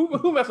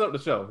 Who messed up the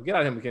show? Get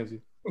out of here,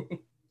 Mackenzie.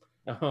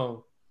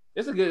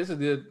 It's a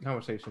good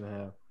conversation to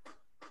have.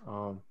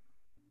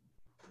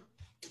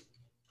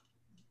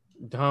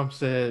 Dom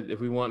said, if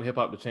we want hip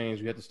hop to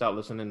change, we have to stop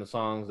listening to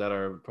songs that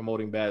are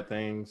promoting bad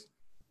things.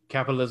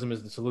 Capitalism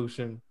is the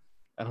solution.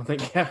 I don't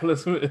think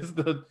capitalism is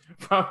the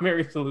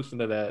primary solution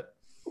to that.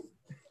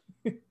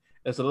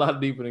 It's a lot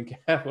deeper than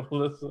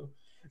capitalism.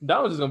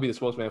 Dom was just gonna be the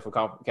spokesman for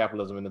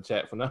capitalism in the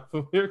chat from now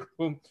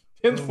from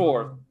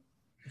henceforth.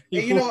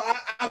 And you know,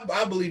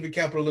 I believe in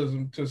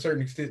capitalism to a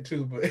certain extent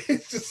too, but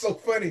it's just so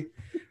funny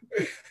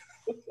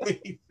when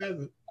he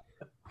says it.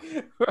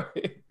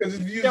 Right. Because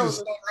his views are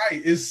so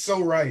right. It's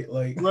so right.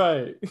 Like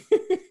right.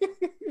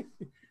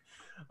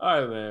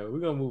 All right, man. We're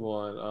gonna move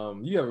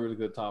on. You have a really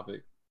good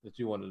topic that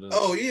you wanted to.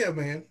 Oh yeah,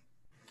 man.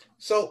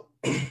 So,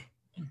 and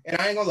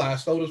I ain't gonna lie, I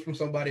stole this from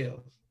somebody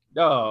else.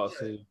 Oh,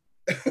 see.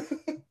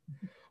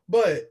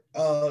 But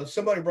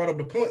somebody brought up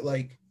the point,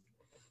 like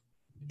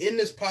in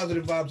this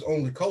positive vibes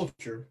only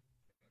culture,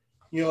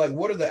 you know, like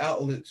what are the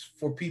outlets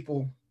for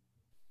people?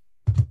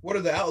 What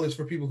are the outlets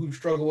for people who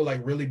struggle with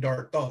like really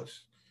dark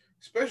thoughts,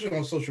 especially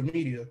on social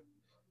media?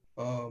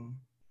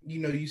 You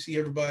know, you see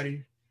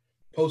everybody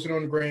posting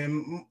on the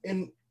gram,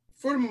 and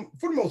for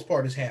the most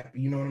part, is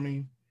happy. You know what I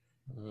mean?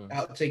 Mm-hmm.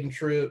 Out taking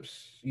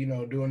trips, you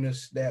know, doing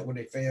this, that with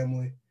their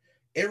family.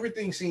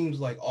 Everything seems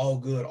like all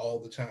good all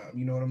the time.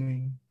 You know what I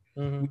mean?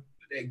 Mm-hmm.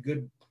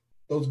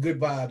 Those good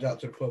vibes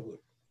out to the public.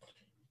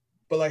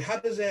 But like,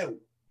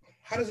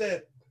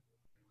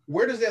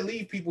 where does that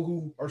leave people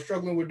who are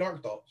struggling with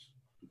dark thoughts?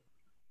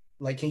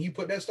 Like, can you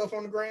put that stuff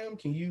on the gram?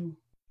 Can you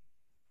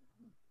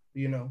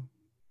know?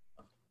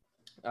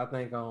 I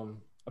think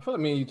I feel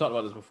like me and you talked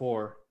about this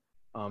before.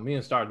 Me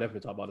and Star definitely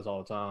talk about this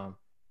all the time.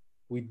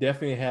 We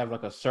definitely have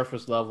like a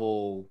surface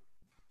level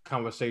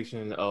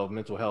conversation of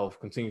mental health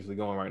continuously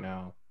going right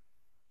now,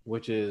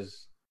 which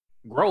is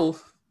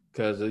growth,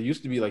 because it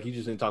used to be like you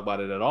just didn't talk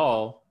about it at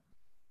all.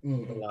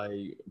 Mm-hmm.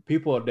 Like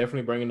people are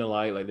definitely bringing to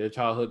light like their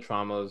childhood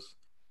traumas,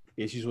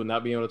 issues with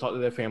not being able to talk to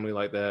their family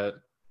like that,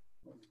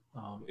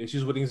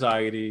 issues with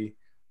anxiety,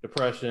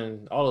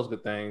 depression, all those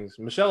good things.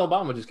 Michelle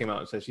Obama just came out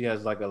and said she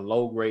has like a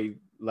low grade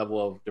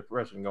level of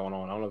depression going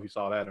on. I don't know if you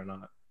saw that or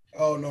not.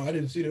 Oh no, I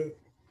didn't see that.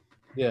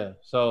 Yeah,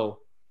 so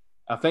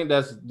I think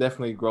that's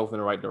definitely growth in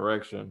the right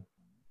direction.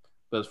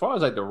 But as far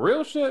as like the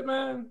real shit,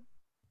 man,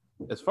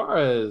 as far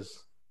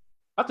as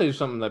I'll tell you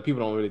something that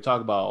people don't really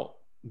talk about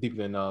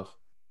deeply enough.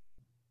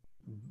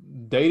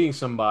 Dating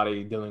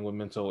somebody dealing with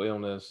mental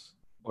illness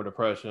or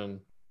depression,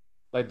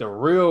 like the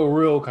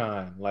real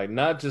kind, like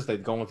not just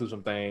like going through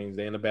some things,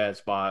 they're in a bad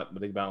spot,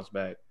 but they bounce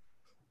back.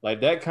 Like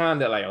that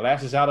kind that like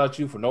lashes out at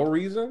you for no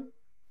reason.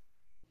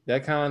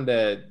 That kind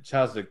that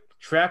tries to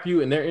trap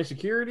you in their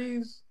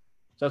insecurities,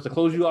 tries to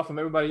close you off from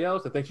everybody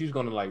else, that thinks you're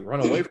going to like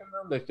run away from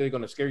them, that they're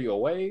going to scare you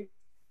away.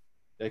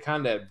 They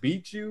kind that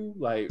beat you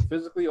like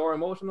physically or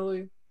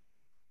emotionally.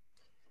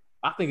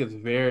 I think it's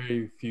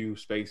very few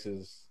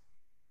spaces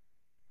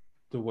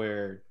to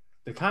where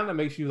it kind of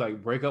makes you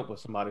like break up with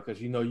somebody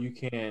because you know you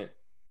can't,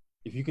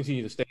 if you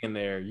continue to stay in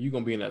there, you're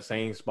going to be in that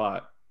same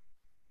spot.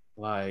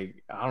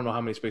 Like, I don't know how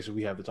many spaces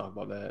we have to talk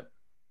about that.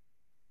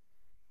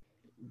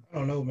 I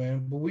don't know,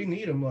 man, but we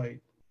need them.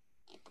 Like,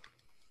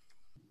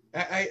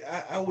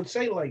 I would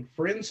say like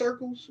friend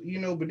circles, you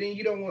know, but then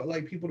you don't want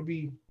like people to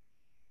be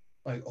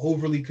like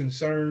overly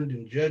concerned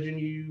and judging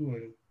you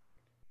and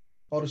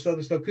all this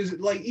other stuff. Because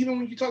like even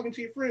when you're talking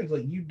to your friends,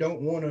 like you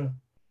don't want to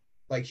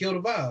like kill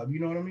the vibe. You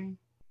know what I mean?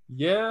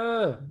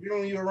 Yeah. You know,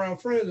 when you're around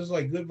friends, it's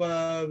like good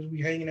vibes.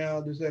 We hanging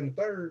out, this, that, and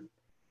the third.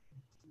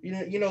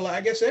 You know, like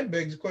I guess that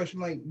begs the question: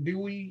 like,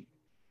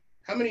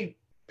 how many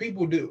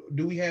people do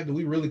we have that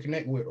we really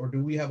connect with, or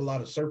do we have a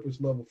lot of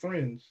surface level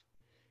friends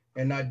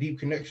and not deep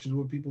connections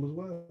with people as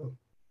well?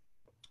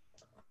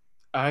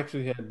 I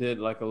actually did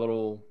like a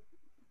little,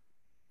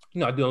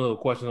 I did a little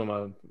questions on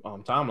my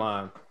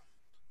timeline,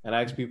 and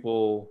I asked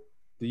people,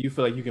 do you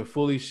feel like you can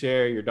fully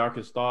share your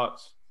darkest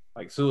thoughts,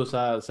 like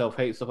suicide,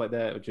 self-hate, stuff like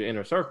that, with your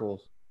inner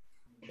circles?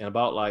 And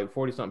about like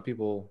 40-something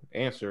people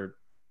answered.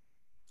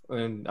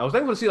 And I was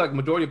able to see like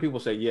majority of people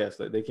say yes,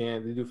 that they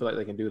do feel like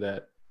they can do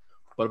that.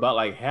 But about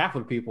like half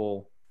of the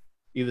people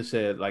either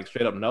said like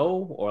straight up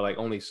no or like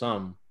only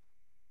some.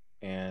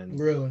 And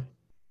Really?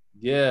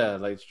 yeah,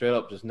 like straight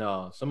up just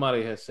no.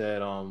 Somebody has said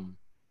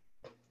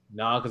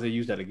nah, because they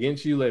use that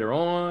against you later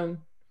on.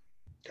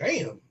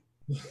 Damn.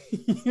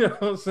 You know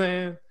what I'm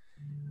saying?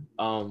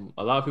 A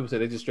lot of people say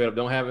they just straight up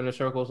don't have inner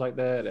circles like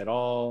that at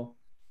all.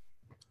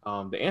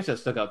 The answer that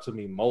stuck out to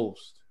me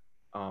most,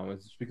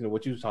 speaking of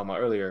what you was talking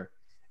about earlier,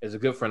 is a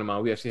good friend of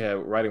mine. We actually had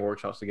writing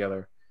workshops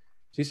together.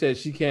 She said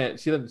she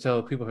doesn't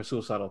tell people her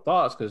suicidal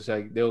thoughts because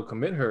like they'll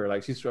commit her.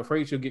 Like she's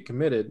afraid she'll get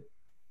committed,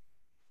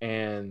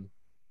 and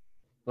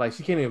like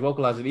she can't even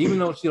vocalize it, even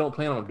though she don't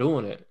plan on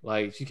doing it.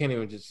 Like she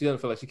doesn't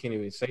feel like she can't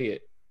even say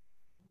it,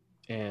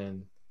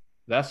 and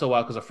that's so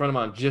wild because a friend of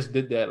mine just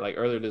did that like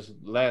earlier this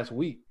last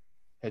week.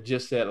 Had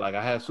just said like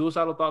I have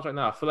suicidal thoughts right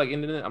now. I feel like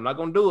ending it. I'm not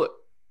gonna do it,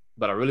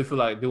 but I really feel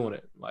like doing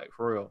it, like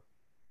for real.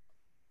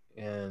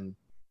 And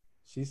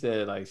she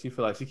said like she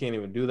feel like she can't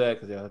even do that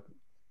because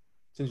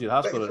since you're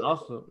at the hospital, and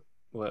also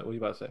what you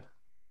about to say?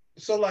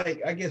 So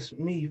like I guess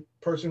me,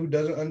 person who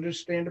doesn't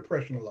understand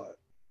depression a lot.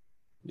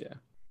 Yeah.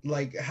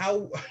 Like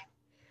how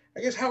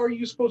are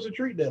you supposed to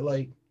treat that?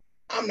 Like,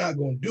 I'm not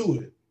gonna do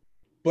it,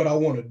 but I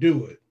want to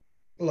do it.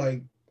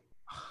 Like,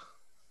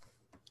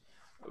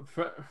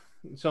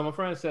 so my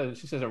friend said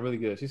she says I'm really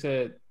good. She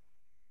said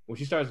when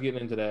she starts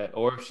getting into that,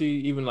 or if she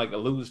even like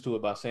alludes to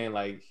it by saying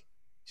like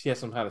she has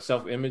some kind of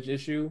self-image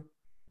issue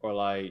or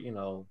like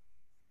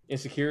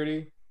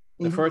insecurity,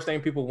 the first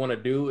thing people want to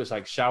do is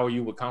like shower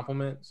you with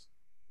compliments,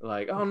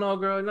 like oh no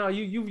girl, no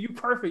you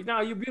perfect,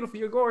 no you beautiful,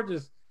 you're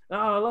gorgeous. No,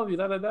 I love you.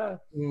 Da da da.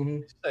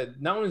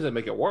 Not only does it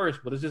make it worse,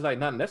 but it's just like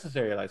not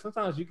necessary. Like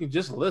sometimes you can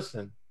just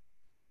listen,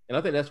 and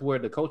I think that's where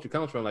the culture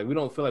comes from. Like we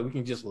don't feel like we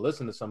can just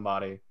listen to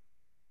somebody.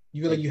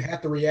 You feel like you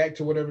have to react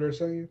to whatever they're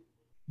saying.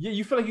 Yeah,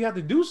 you feel like you have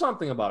to do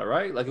something about it,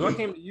 right? Like if I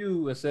came to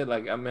you and said,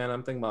 like, man,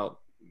 I'm thinking about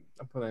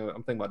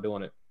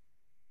doing it.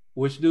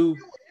 Which do?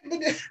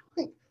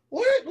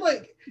 What?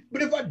 Like,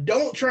 but if I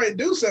don't try and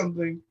do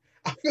something,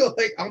 I feel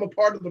like I'm a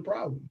part of the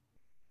problem.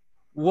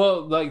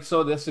 Well, like,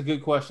 so that's a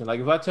good question. Like,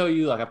 if I tell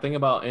you, like, I'm thinking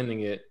about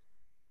ending it,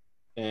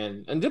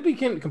 and to be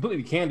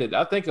completely candid,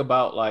 I think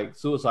about like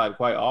suicide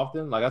quite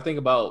often. Like, I think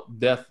about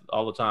death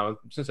all the time.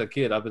 Since a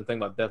kid, I've been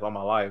thinking about death all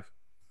my life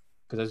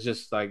because it's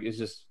just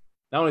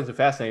not only is it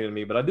fascinating to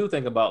me, but I do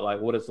think about like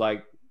what it's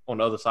like on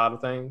the other side of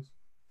things.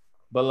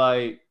 But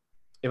like,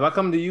 if I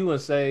come to you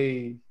and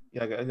say,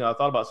 like, I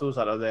thought about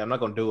suicide the other day, I'm not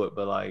gonna do it,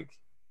 but like,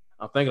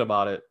 I'm thinking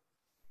about it.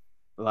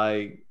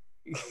 Like,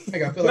 I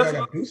feel like I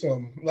gotta do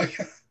something. Like.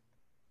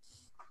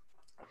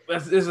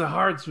 It's a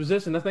hard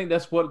position. I think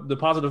that's what the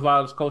positive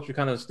vibes culture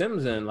kind of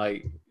stems in.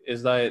 Like,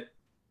 is that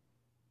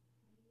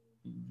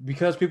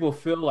because people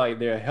feel like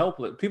they're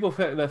helpless. People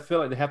that feel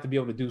like they have to be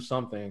able to do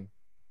something,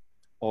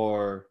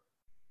 or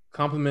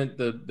complement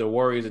the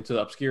worries into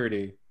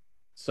obscurity.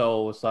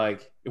 So it's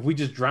like if we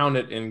just drown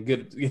it in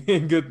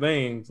good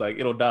things, like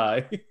it'll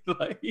die.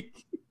 like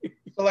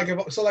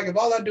so if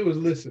all I do is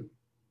listen,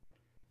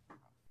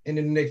 and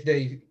then the next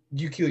day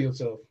you kill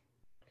yourself.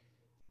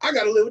 I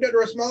gotta live with that the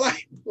rest of my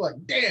life. Like,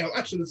 damn,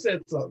 I should have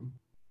said something.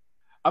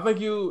 I think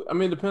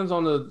it depends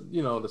on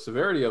the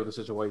severity of the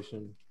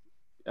situation.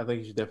 I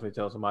think you should definitely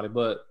tell somebody,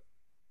 but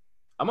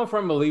I'm a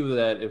firm believer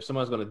that if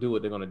somebody's gonna do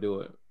it, they're gonna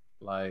do it.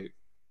 Like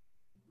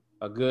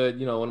a good,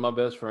 one of my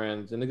best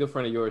friends and a good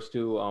friend of yours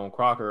too,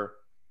 Crocker,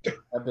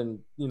 I've been,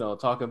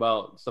 talking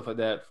about stuff like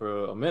that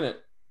for a minute.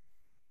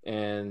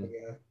 And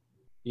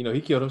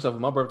he killed himself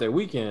on my birthday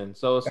weekend.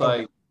 So it's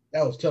that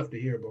was tough to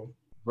hear,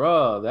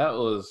 bro. That's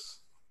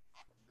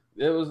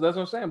what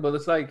I'm saying. But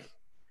it's like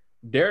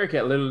Derek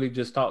had literally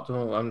just talked to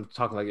him. I'm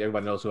talking like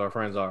everybody knows who our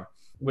friends are.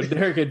 But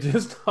Derek had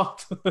just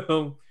talked to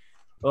him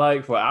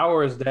like for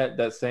hours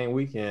that same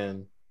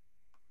weekend.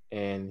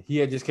 And he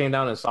had just came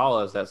down and saw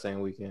us that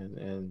same weekend.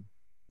 And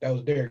that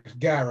was Derek's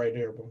guy right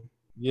there, bro.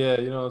 Yeah,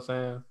 you know what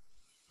I'm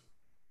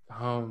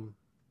saying?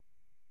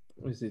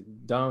 Let me see.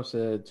 Dom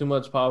said, too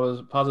much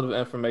positive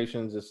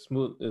information is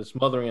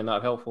smothering and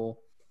not helpful.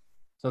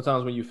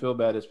 Sometimes when you feel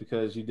bad, it's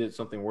because you did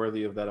something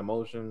worthy of that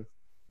emotion.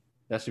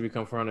 That should be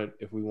confronted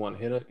if we want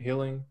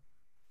healing.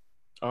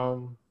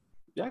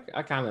 Yeah,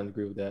 I kind of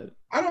agree with that.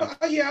 I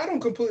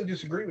don't completely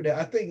disagree with that.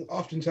 I think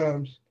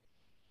oftentimes,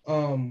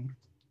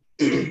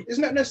 it's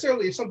not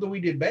necessarily something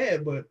we did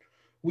bad, but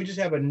we just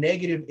have a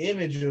negative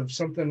image of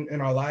something in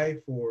our life,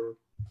 or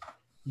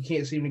you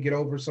can't seem to get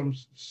over some,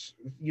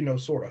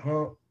 sort of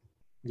hump.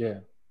 Yeah.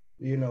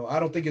 I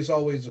don't think it's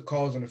always a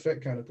cause and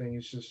effect kind of thing.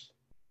 It's just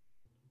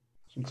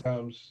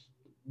sometimes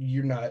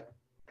you're not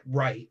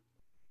right.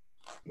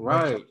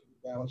 Right.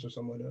 Balance or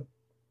something like that.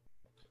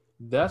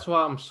 That's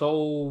why I'm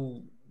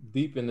so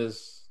deep in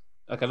this.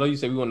 Like, I know you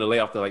said we want to lay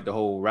off the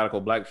whole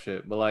radical black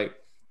shit, but like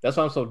that's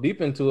why I'm so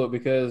deep into it,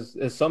 because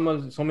it's so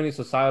many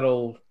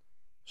societal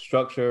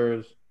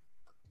structures,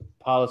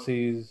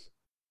 policies,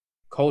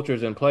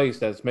 cultures in place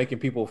that's making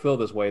people feel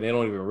this way. They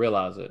don't even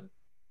realize it.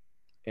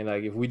 And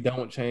like, if we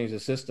don't change the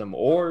system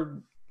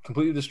or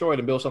completely destroy it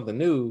and build something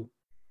new,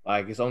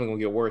 like it's only gonna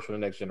get worse for the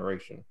next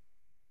generation.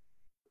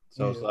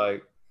 So It's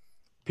like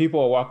people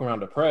are walking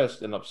around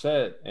depressed and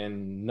upset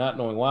and not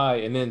knowing why,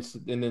 and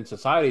then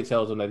society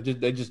tells them that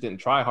they just didn't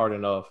try hard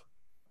enough.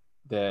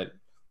 That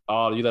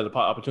you let the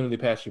opportunity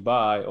pass you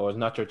by, or it's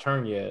not your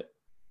turn yet.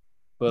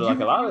 But like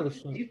a lot of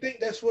this, you think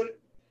that's what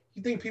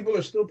you think people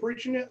are still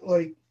preaching it?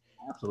 Like,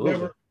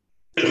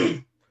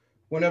 absolutely.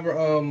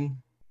 Whenever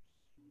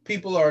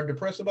people are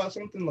depressed about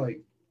something, like,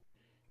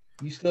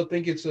 you still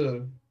think it's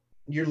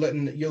you're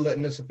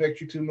letting this affect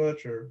you too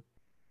much, or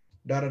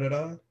da da da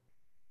da.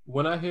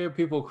 When I hear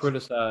people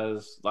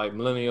criticize like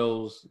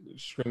millennials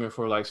screaming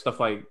for like stuff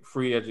like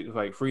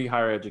free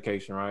higher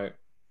education, right?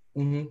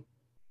 Mm-hmm.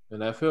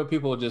 And I feel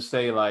people just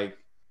say like,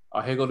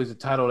 "Oh, here go these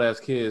entitled ass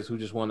kids who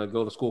just want to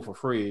go to school for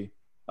free,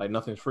 like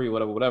nothing's free,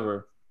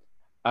 whatever."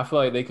 I feel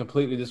like they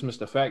completely dismiss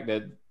the fact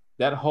that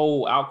that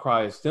whole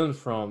outcry stems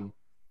from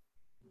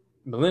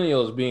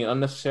millennials being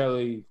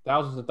unnecessarily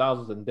thousands and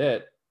thousands in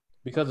debt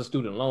because of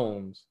student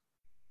loans.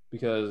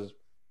 Because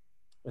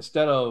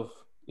instead of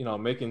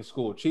making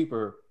school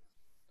cheaper,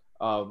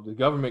 the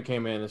government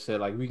came in and said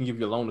like, we can give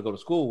you a loan to go to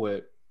school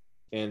with.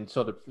 And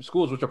so the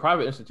schools, which are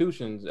private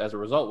institutions, as a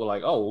result, were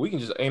like, oh, well, we can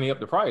just ante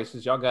up the price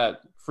since y'all got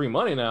free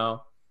money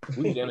now.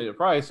 We can ante the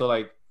price. So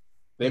like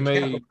they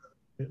made,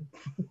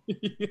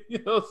 you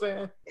know what I'm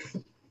saying?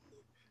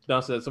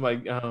 Don said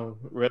somebody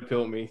red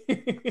pilled me.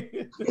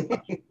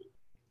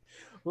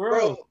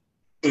 Bro,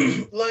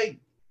 like,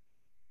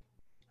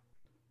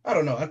 I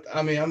don't know.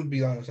 I mean, I'm gonna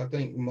be honest. I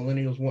think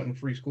millennials wanting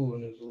free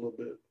schooling is a little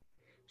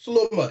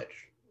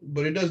much,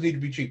 but it does need to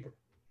be cheaper.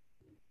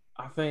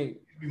 I think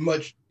it'd be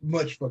much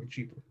fucking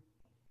cheaper.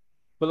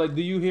 But like,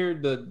 do you hear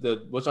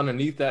the what's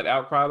underneath that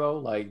outcry though?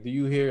 Like, do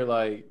you hear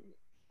like,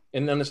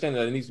 and understand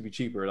that it needs to be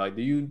cheaper? Like,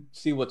 do you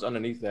see what's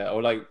underneath that,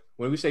 or like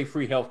when we say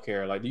free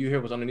healthcare, like, do you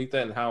hear what's underneath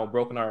that and how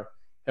broken our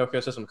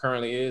healthcare system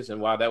currently is, and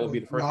why that would be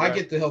the first? No, I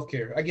get the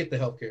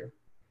healthcare.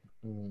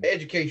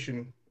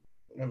 Education.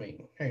 I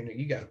mean, hey,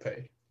 you gotta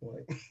pay.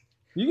 Like,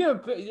 you gotta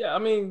pay. Yeah, I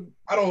mean,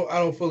 I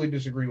don't fully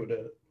disagree with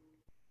that.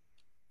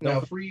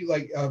 Now, free,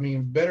 like, I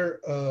mean,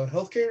 better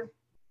healthcare.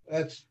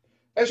 That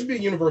should be a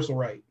universal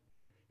right.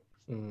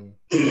 I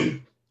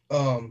don't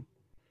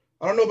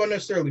know about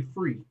necessarily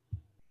free,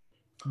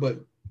 but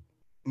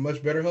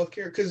much better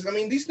healthcare. Because I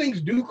mean, these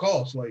things do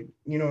cost, like,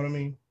 you know what I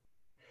mean.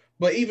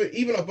 But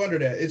even up under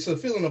that, it's a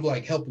feeling of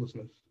like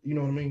helplessness. You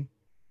know what I mean?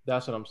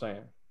 That's what I'm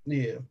saying.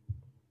 Yeah,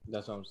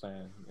 that's what I'm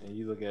saying. And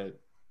you look at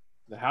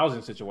the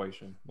housing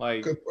situation,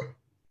 like,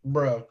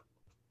 bruh.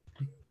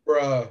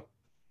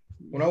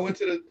 When I went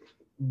to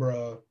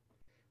the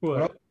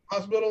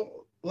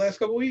hospital last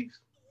couple weeks,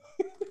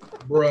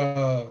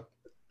 bruh.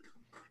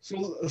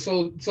 So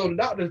the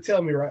doctor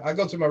tell me, right? I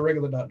go to my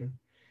regular doctor.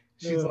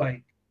 She's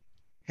like,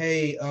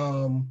 "Hey,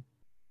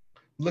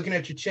 looking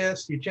at your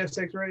chest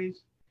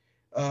X-rays,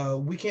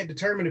 we can't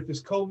determine if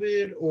it's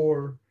COVID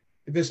or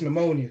if it's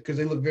pneumonia because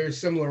they look very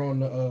similar on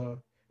the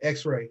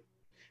X-ray,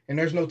 and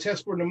there's no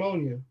test for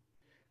pneumonia.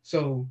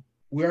 So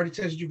we already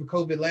tested you for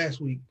COVID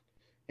last week,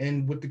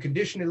 and with the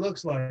condition it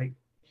looks like,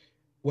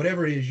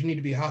 whatever it is, you need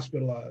to be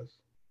hospitalized.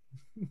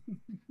 You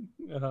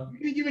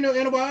didn't give me no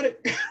antibiotic."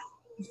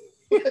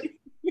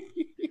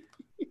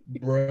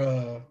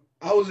 Bruh,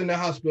 I was in the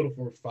hospital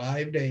for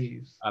 5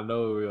 days. I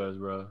know it was,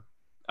 bro.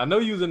 I know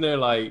you was in there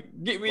like,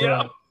 get me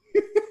out.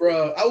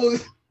 Bro, I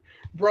was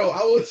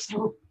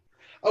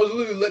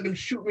literally letting them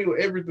shoot me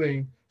with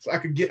everything so I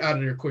could get out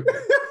of there quickly.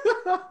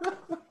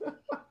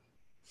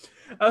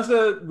 I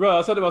said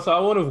to myself, I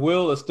wonder if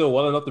Will is still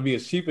well enough to be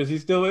as cheap as he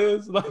still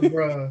is. Like,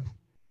 bro,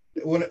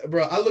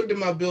 I looked at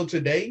my bill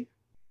today,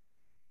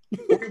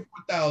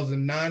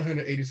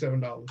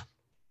 $44,987.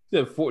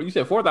 You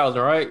said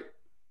 4,000, right?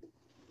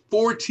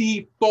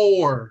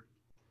 44.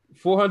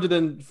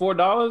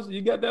 $404.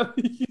 You got that?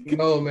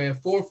 No, man,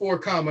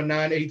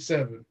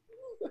 44,987.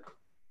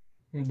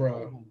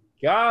 Bro.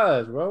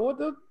 Gosh, bro, what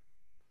the?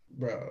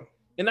 Bro.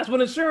 And that's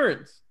with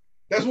insurance.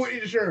 That's what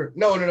insurance.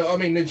 No. I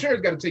mean, the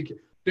insurance got to take it.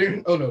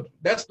 Oh no,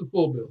 that's the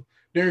full bill.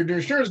 Their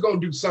insurance gonna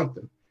do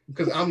something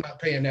because I'm not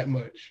paying that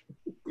much.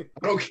 I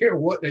don't care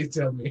what they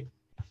tell me.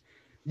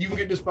 You can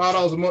get this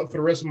 $5 a month for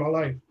the rest of my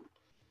life.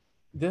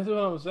 That's what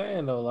I'm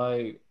saying though.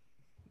 Like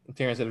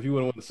Terrence said, if you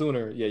would have went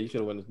sooner, yeah, you should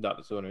have went to the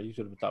doctor sooner. You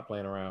should have stopped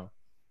playing around.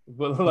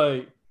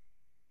 But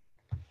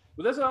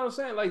that's what I'm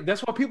saying. Like,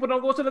 that's why people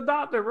don't go to the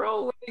doctor,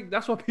 bro. Like,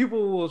 that's why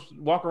people will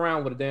walk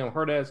around with a damn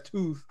hurt ass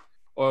tooth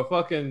or a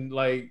fucking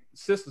like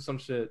cyst or some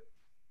shit.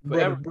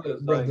 Bro,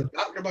 the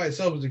doctor by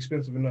itself is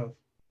expensive enough.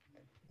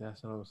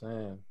 That's what I'm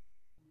saying.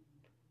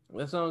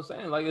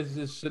 Like, it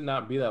just should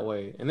not be that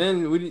way. And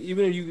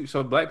then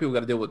so black people got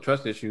to deal with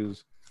trust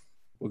issues.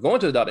 We're going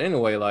to the doctor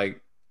anyway.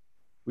 Like,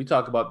 we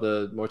talk about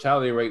the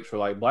mortality rates for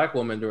like black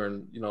women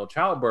during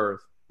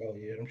childbirth. Oh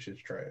yeah, them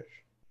shit's trash.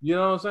 You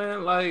know what I'm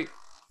saying? Like,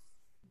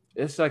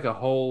 it's like a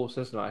whole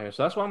system out here.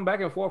 So that's why I'm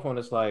back and forth on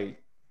this.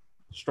 Like,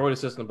 destroy the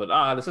system, but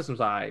the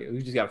system's all right.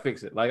 We just gotta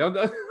fix it. Like,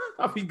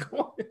 I'll be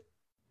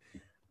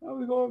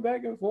going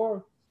back and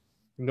forth.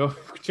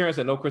 Sharon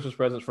said no Christmas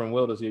presents from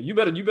Will this year. You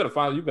better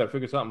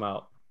figure something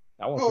out.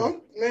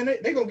 Man,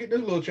 they gonna get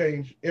this little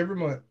change every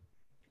month,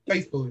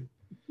 faithfully.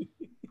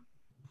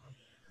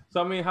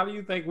 So I mean, how do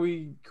you think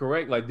we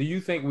correct? Like, do you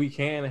think we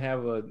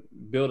can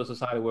build a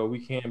society where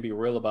we can be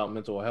real about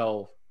mental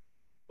health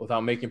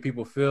without making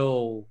people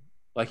feel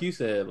like you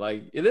said?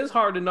 Like, it is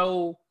hard to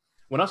know.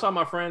 When I saw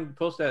my friend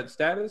post that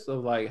status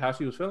of like how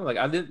she was feeling, like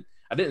I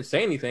didn't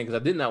say anything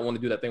because I did not want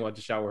to do that thing where I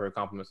just shower her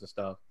compliments and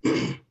stuff.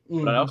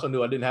 But I also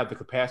knew I didn't have the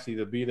capacity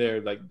to be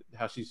there, like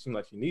how she seemed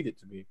like she needed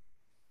to be.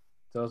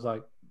 So I was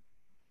like,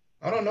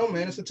 I don't know,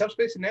 man. It's a tough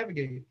space to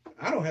navigate.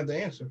 I don't have the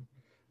answer.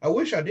 I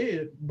wish I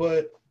did,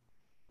 but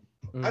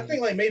I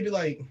think like maybe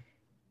like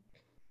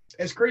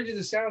as crazy as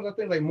it sounds, I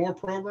think like more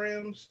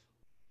programs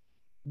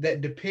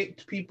that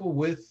depict people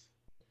with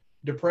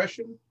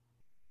depression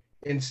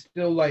and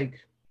still like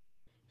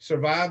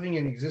surviving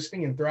and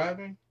existing and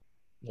thriving.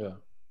 yeah,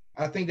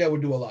 I think that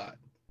would do a lot.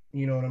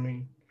 You know what I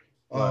mean?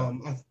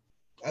 right.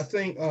 I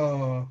think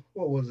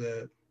what was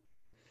that?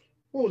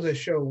 What was that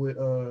show with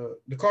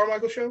the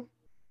Carmichael show?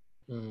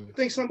 I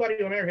think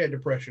somebody on there had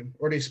depression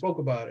or they spoke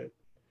about it.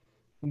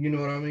 You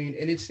know what I mean?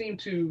 And it didn't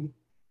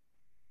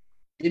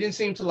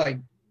seem to like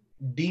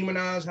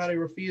demonize how they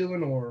were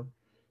feeling, or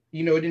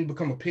it didn't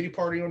become a pity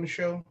party on the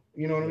show.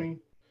 You know what I mean?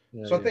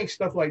 Yeah, So I think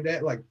stuff like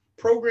that, like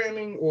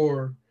programming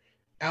or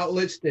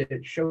outlets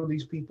that show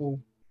these people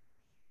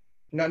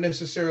not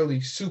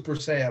necessarily super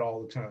sad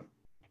all the time.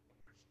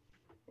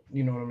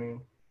 You know what I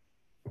mean?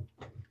 I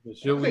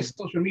think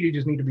social media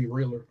just need to be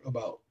realer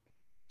about.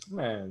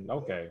 Man,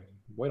 okay.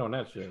 Wait on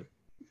that shit.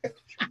 That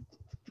shit.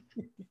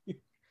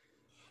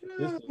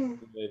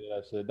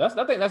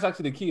 I think that's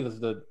actually the key is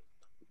to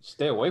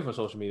stay away from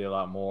social media a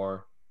lot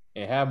more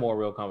and have more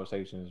real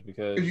conversations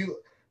because you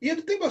have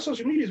to think about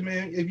social medias,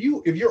 man. If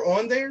you're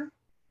on there,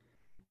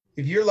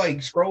 if you're like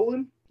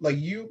scrolling, like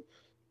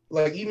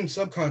even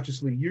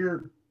subconsciously,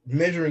 you're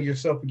measuring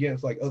yourself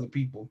against like other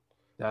people's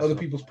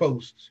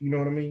posts. You know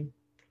what I mean?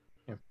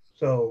 Yeah.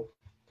 So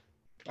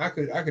I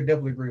could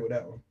definitely agree with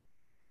that one.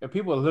 And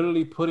people are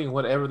literally putting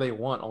whatever they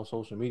want on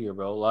social media,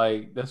 bro.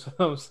 Like that's what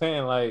I'm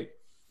saying. Like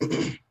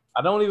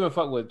I don't even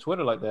fuck with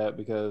Twitter like that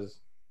because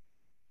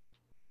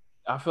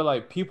I feel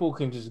like people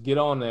can just get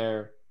on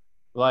there.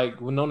 Like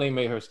when No Name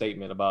made her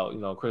statement about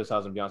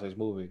criticizing Beyonce's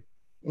movie,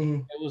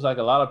 it was like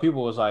a lot of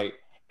people was like,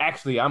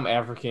 actually, I'm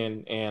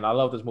African and I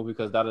love this movie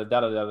because da da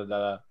da da da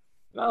da.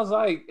 And I was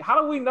like,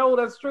 how do we know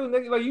that's true?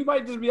 Like you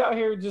might just be out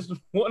here just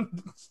wanting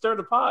to stir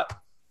the pot,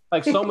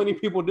 like so many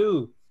people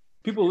do.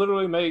 People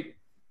literally make.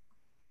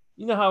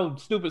 You know how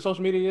stupid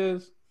social media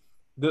is.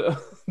 The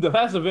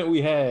last event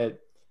we had,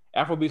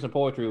 Afrobeats and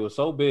Poetry, was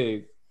so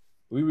big.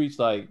 We reached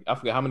like I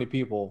forget how many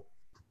people.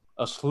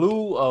 A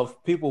slew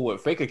of people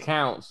with fake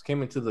accounts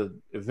came into the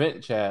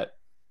event chat,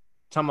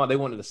 talking about they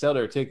wanted to sell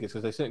their tickets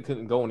because they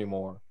couldn't go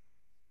anymore.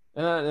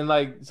 And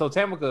like so,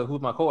 Tamika, who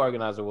my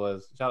co-organizer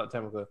was, shout out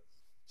Tamika.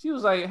 She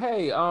was like,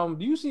 "Hey, do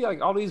you see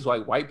like all these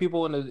like white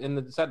people in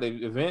the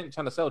event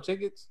trying to sell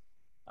tickets?"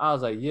 I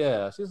was like,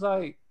 "Yeah." She's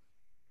like,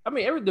 "I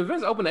mean, the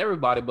event's open to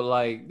everybody, but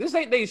like this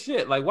ain't they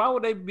shit. Like, why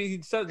would they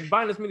be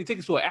buying this many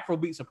tickets to an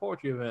Afrobeats and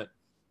poetry event?"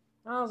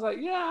 And I was like,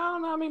 "Yeah, I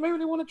don't know. I mean, maybe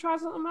they want to try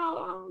something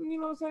out. You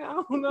know what I'm saying? I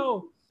don't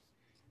know."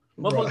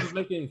 Motherfuckers is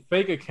making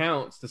fake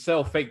accounts to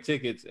sell fake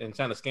tickets and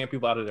trying to scam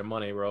people out of their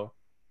money, bro.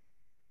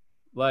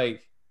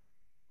 Like,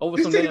 over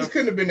these some tickets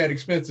couldn't have been that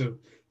expensive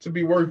to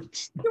be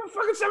worth. They were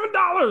fucking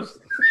 $7.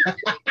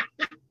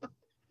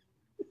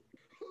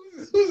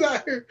 Who's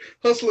out here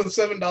hustling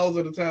 $7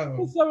 at a time?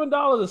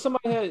 $7. And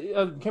somebody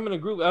had came in a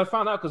group. I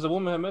found out because a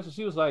woman had mentioned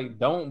she was like,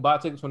 "Don't buy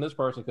tickets from this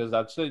person because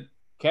I said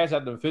cash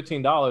out them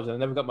 $15 and I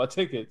never got my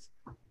tickets."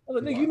 I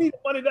was like, "Nigga, you need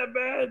money that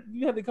bad?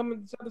 You had to come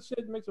and sell the shit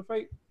and make some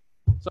fake."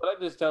 So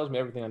that just tells me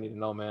everything I need to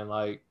know, man.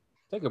 Like,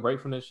 take a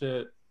break from this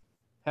shit.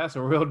 Have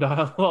some real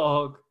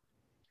dialogue.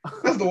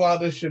 That's the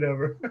wildest shit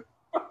ever.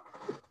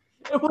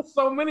 There was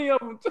so many of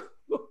them too.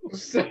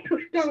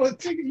 $7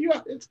 ticket. You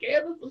out there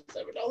scamming for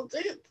 $7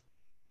 tickets?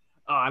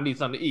 Oh, I need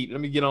something to eat. Let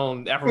me get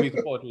on Afrobeats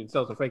and Poetry and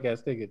sell some fake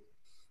ass tickets.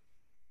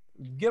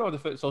 Get on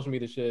the social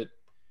media shit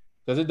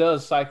because it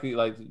does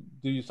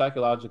do you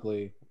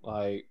psychologically.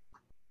 Like,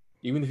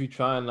 even if you're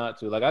trying not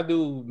to. Like, I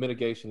do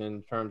mitigation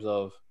in terms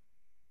of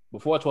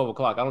before 12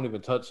 o'clock, I don't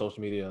even touch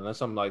social media unless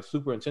I'm like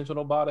super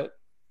intentional about it.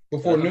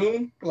 Before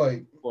noon?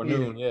 Before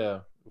noon, yeah.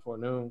 Before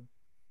noon.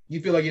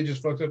 You feel like it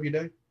just fucked up your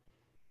day?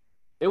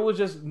 It was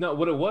just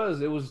what it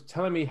was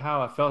telling me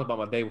how I felt about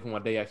my day before my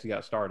day actually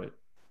got started.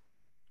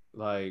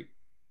 Like,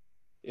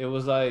 it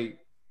was like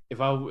if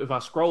I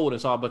scrolled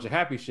and saw a bunch of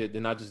happy shit,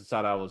 then I just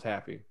decided I was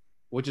happy,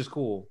 which is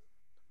cool.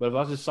 But if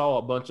I just saw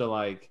a bunch of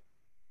like,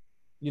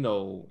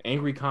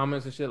 angry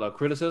comments and shit, like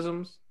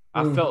criticisms,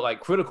 I felt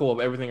like critical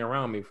of everything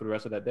around me for the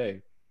rest of that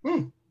day.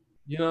 You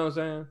know what I'm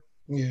saying?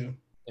 Yeah.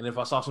 And if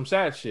I saw some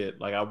sad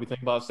shit, like I'll be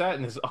thinking about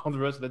sadness all the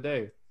rest of the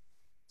day.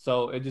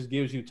 So it just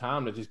gives you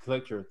time to just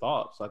collect your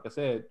thoughts. Like I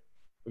said,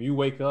 if you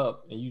wake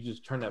up and you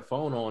just turn that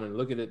phone on and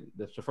look at it,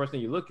 that's the first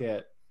thing you look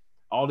at.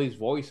 All these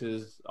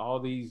voices, all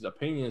these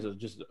opinions are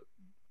just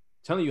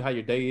telling you how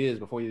your day is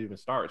before it even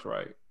starts,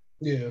 right?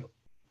 Yeah.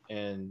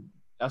 And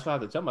that's what I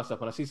have to tell myself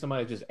when I see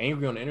somebody just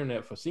angry on the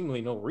internet for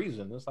seemingly no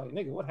reason. It's like,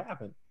 nigga, what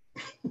happened?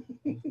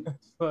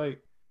 It's like,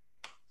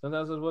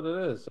 Sometimes that's what it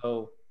is.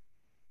 So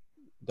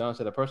Don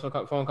said a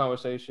personal phone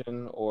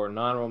conversation or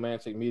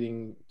non-romantic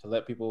meeting to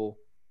let people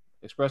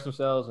express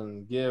themselves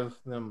and give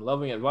them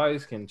loving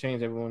advice can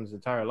change someone's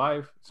entire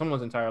life.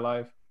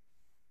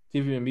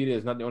 TV and media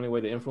is not the only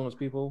way to influence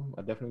people.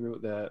 I definitely agree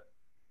with that.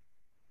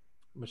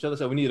 Michelle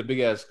said we need a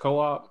big ass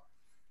co-op.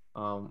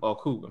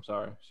 Coop. I'm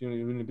sorry. We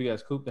need a big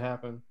ass coop to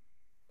happen.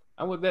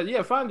 I'm with that.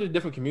 Yeah, find just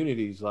different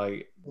communities.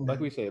 Like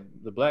we said,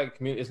 the black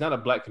community. It's not a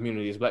black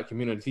community. It's black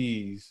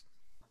communities.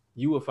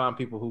 You will find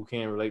people who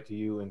can relate to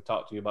you and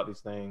talk to you about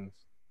these things.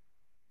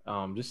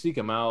 Just seek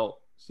them out.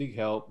 Seek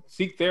help.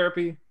 Seek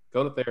therapy.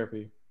 Go to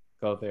therapy.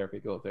 Go to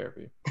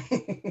therapy.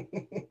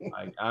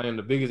 Like, I am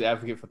the biggest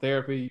advocate for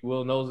therapy.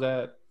 Will knows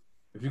that.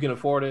 If you can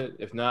afford it.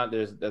 If not,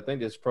 I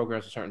think there's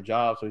programs for certain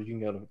jobs so you can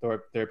go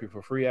to therapy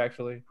for free.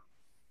 Actually,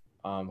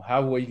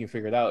 however way you can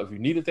figure it out. If you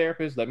need a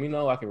therapist, let me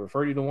know. I can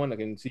refer you to one. I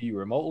can see you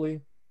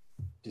remotely.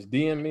 Just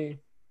DM me.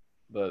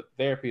 But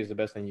therapy is the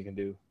best thing you can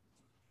do.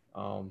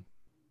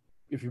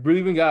 If you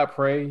believe in God,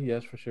 pray.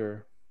 Yes, for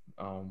sure.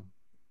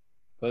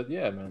 But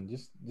yeah, man,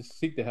 just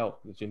seek the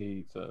help that you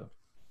need. So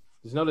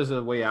just know there's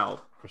a way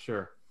out for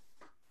sure.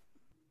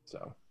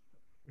 So,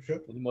 for sure.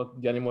 You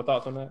got any more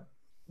thoughts on that?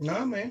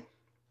 Nah, man.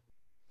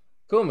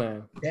 Cool,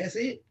 man. That's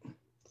it.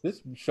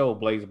 This show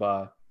blazed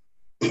by.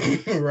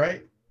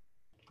 Right.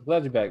 I'm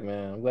glad you're back,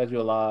 man. I'm glad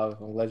you're alive.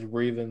 I'm glad you're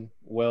breathing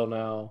well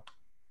now.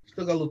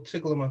 Still got a little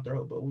tickle in my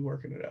throat, but we're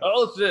working it out.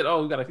 Oh shit!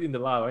 Oh, we gotta feed the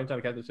live. I ain't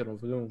trying to catch this shit on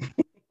Zoom.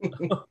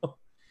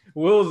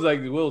 Will's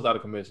out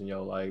of commission,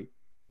 yo. Like,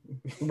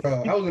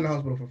 bro, I was in the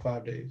hospital for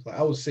 5 days. Like,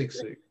 I was sick.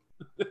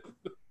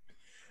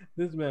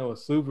 This man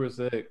was super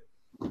sick.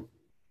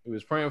 He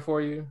was praying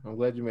for you. I'm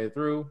glad you made it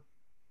through.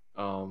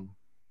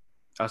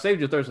 I saved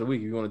your Thursday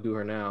week if you want to do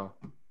her now.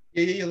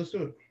 Yeah, let's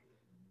do it.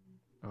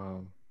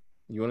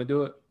 You want to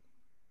do it?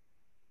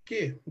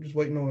 Yeah, I'm just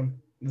waiting on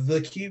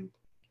the cue.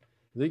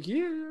 The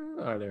cue.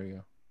 All right, there we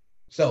go.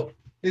 So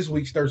this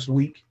week's Thursday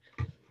week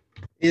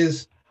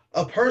is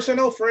a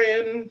personal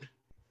friend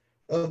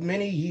of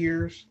many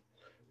years.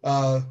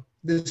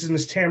 This is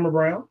Miss Tamara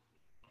Brown.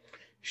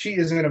 She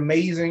is an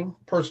amazing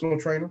personal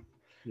trainer,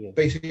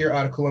 based here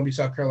out of Columbia,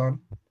 South Carolina.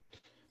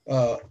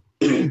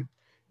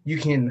 You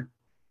can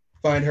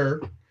find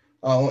her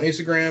on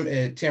Instagram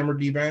at Tamara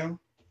D. Brown.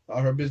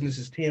 Her business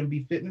is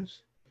TMB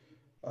Fitness.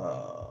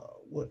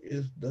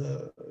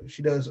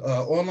 She does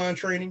online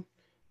training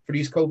for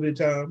these COVID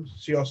times.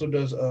 She also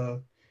does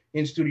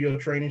in-studio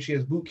training. She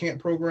has boot camp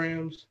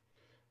programs.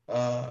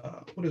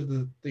 What is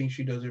the thing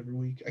she does every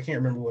week? I can't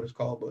remember what it's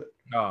called, but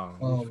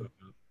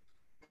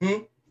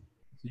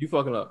you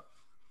fucking up.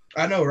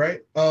 I know,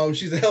 right?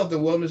 She's a health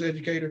and wellness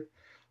educator,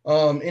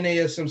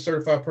 NASM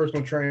certified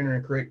personal trainer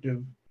and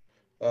corrective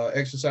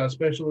exercise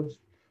specialist,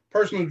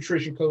 personal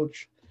nutrition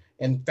coach,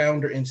 and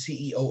founder and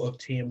CEO of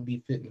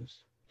TMB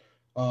Fitness.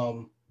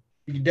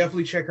 You can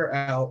definitely check her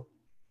out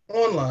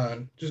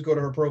online. Just go to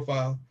her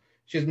profile.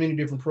 She has many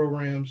different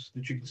programs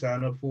that you can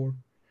sign up for.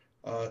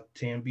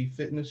 TMB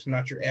Fitness,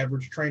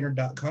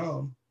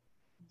 NotYourAverageTrainer.com.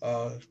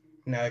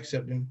 Now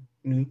accepting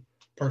new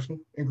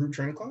personal and group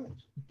training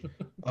clients.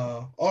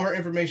 All her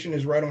information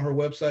is right on her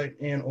website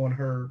and on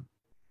her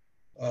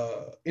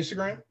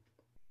Instagram.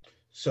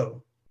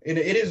 So it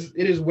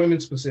is women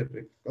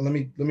specific. Let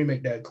me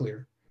make that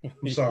clear.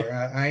 I'm sorry.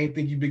 I ain't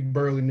think you big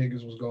burly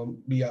niggas was gonna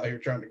be out here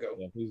trying to go.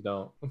 Yeah, please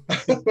don't.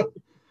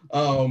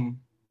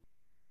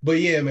 But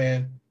yeah,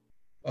 man.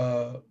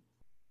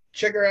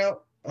 Check her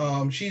out.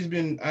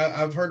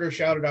 I've heard her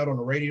shouted out on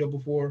the radio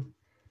before,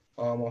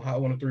 on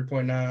Hot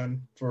 103.9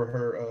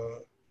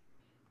 for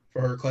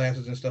her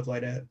classes and stuff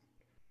like that.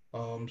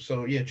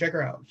 So yeah, check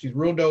her out. She's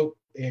real dope,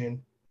 and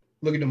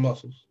look at the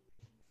muscles.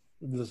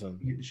 Listen,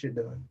 get the shit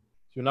done.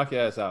 She'll knock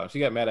your ass out.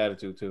 She got mad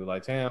attitude too.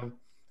 Like Tam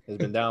has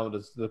been down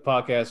with the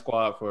podcast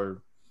squad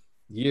for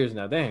years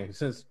now.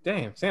 Since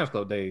Sam's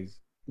Club days.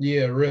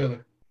 Yeah, really.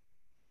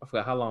 I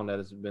forgot how long that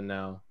has been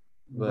now.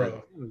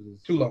 But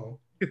too long.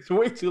 It's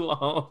way too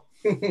long.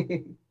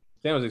 Sam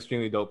was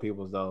extremely dope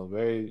people though.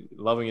 Very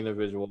loving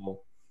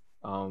individual.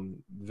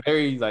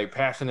 Very like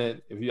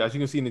passionate. As you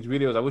can see in these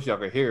videos, I wish y'all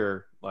could hear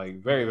her.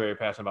 Like very, very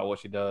passionate about what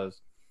she does.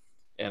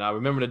 And I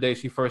remember the day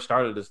she first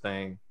started this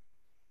thing,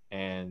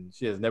 and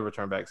she has never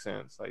turned back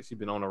since. Like she's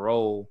been on a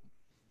roll.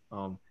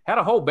 Had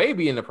a whole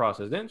baby in the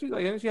process, didn't she?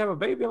 Like, didn't she have a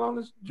baby along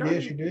this journey? Yeah,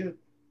 she did.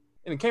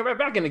 And came right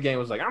back in the game.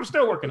 Was like, I'm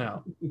still working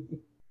out.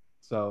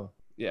 So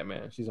yeah,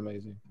 man, she's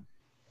amazing.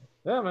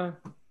 Yeah, man.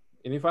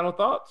 Any final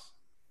thoughts?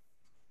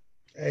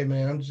 Hey,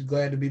 man, I'm just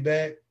glad to be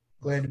back.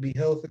 Glad to be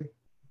healthy.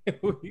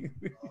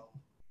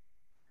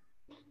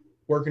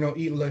 Working on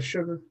eating less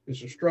sugar.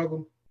 It's a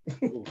struggle.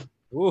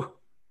 Ooh.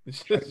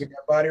 Trying to get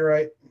that body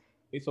right.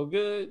 It's so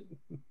good.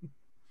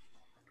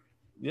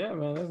 Yeah,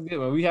 man, that's good,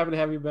 man. We happy to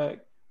have you back.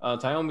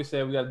 Taomi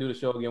said we got to do the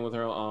show again with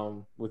her,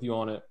 with you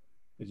on it.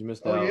 Did you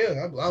miss that? Oh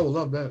yeah, I would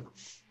love that.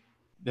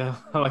 Yeah,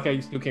 I like how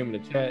you still came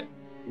in the chat.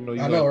 You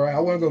know, right? I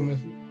wasn't gonna miss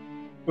it.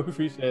 We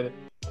appreciate it.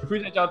 We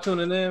appreciate y'all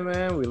tuning in,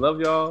 man. We love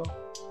y'all.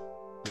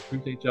 We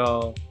appreciate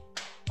y'all.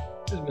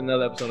 This has been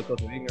another episode of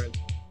Culture of Ignorance.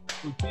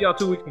 We'll see y'all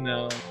 2 weeks from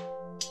now.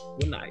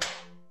 Good night.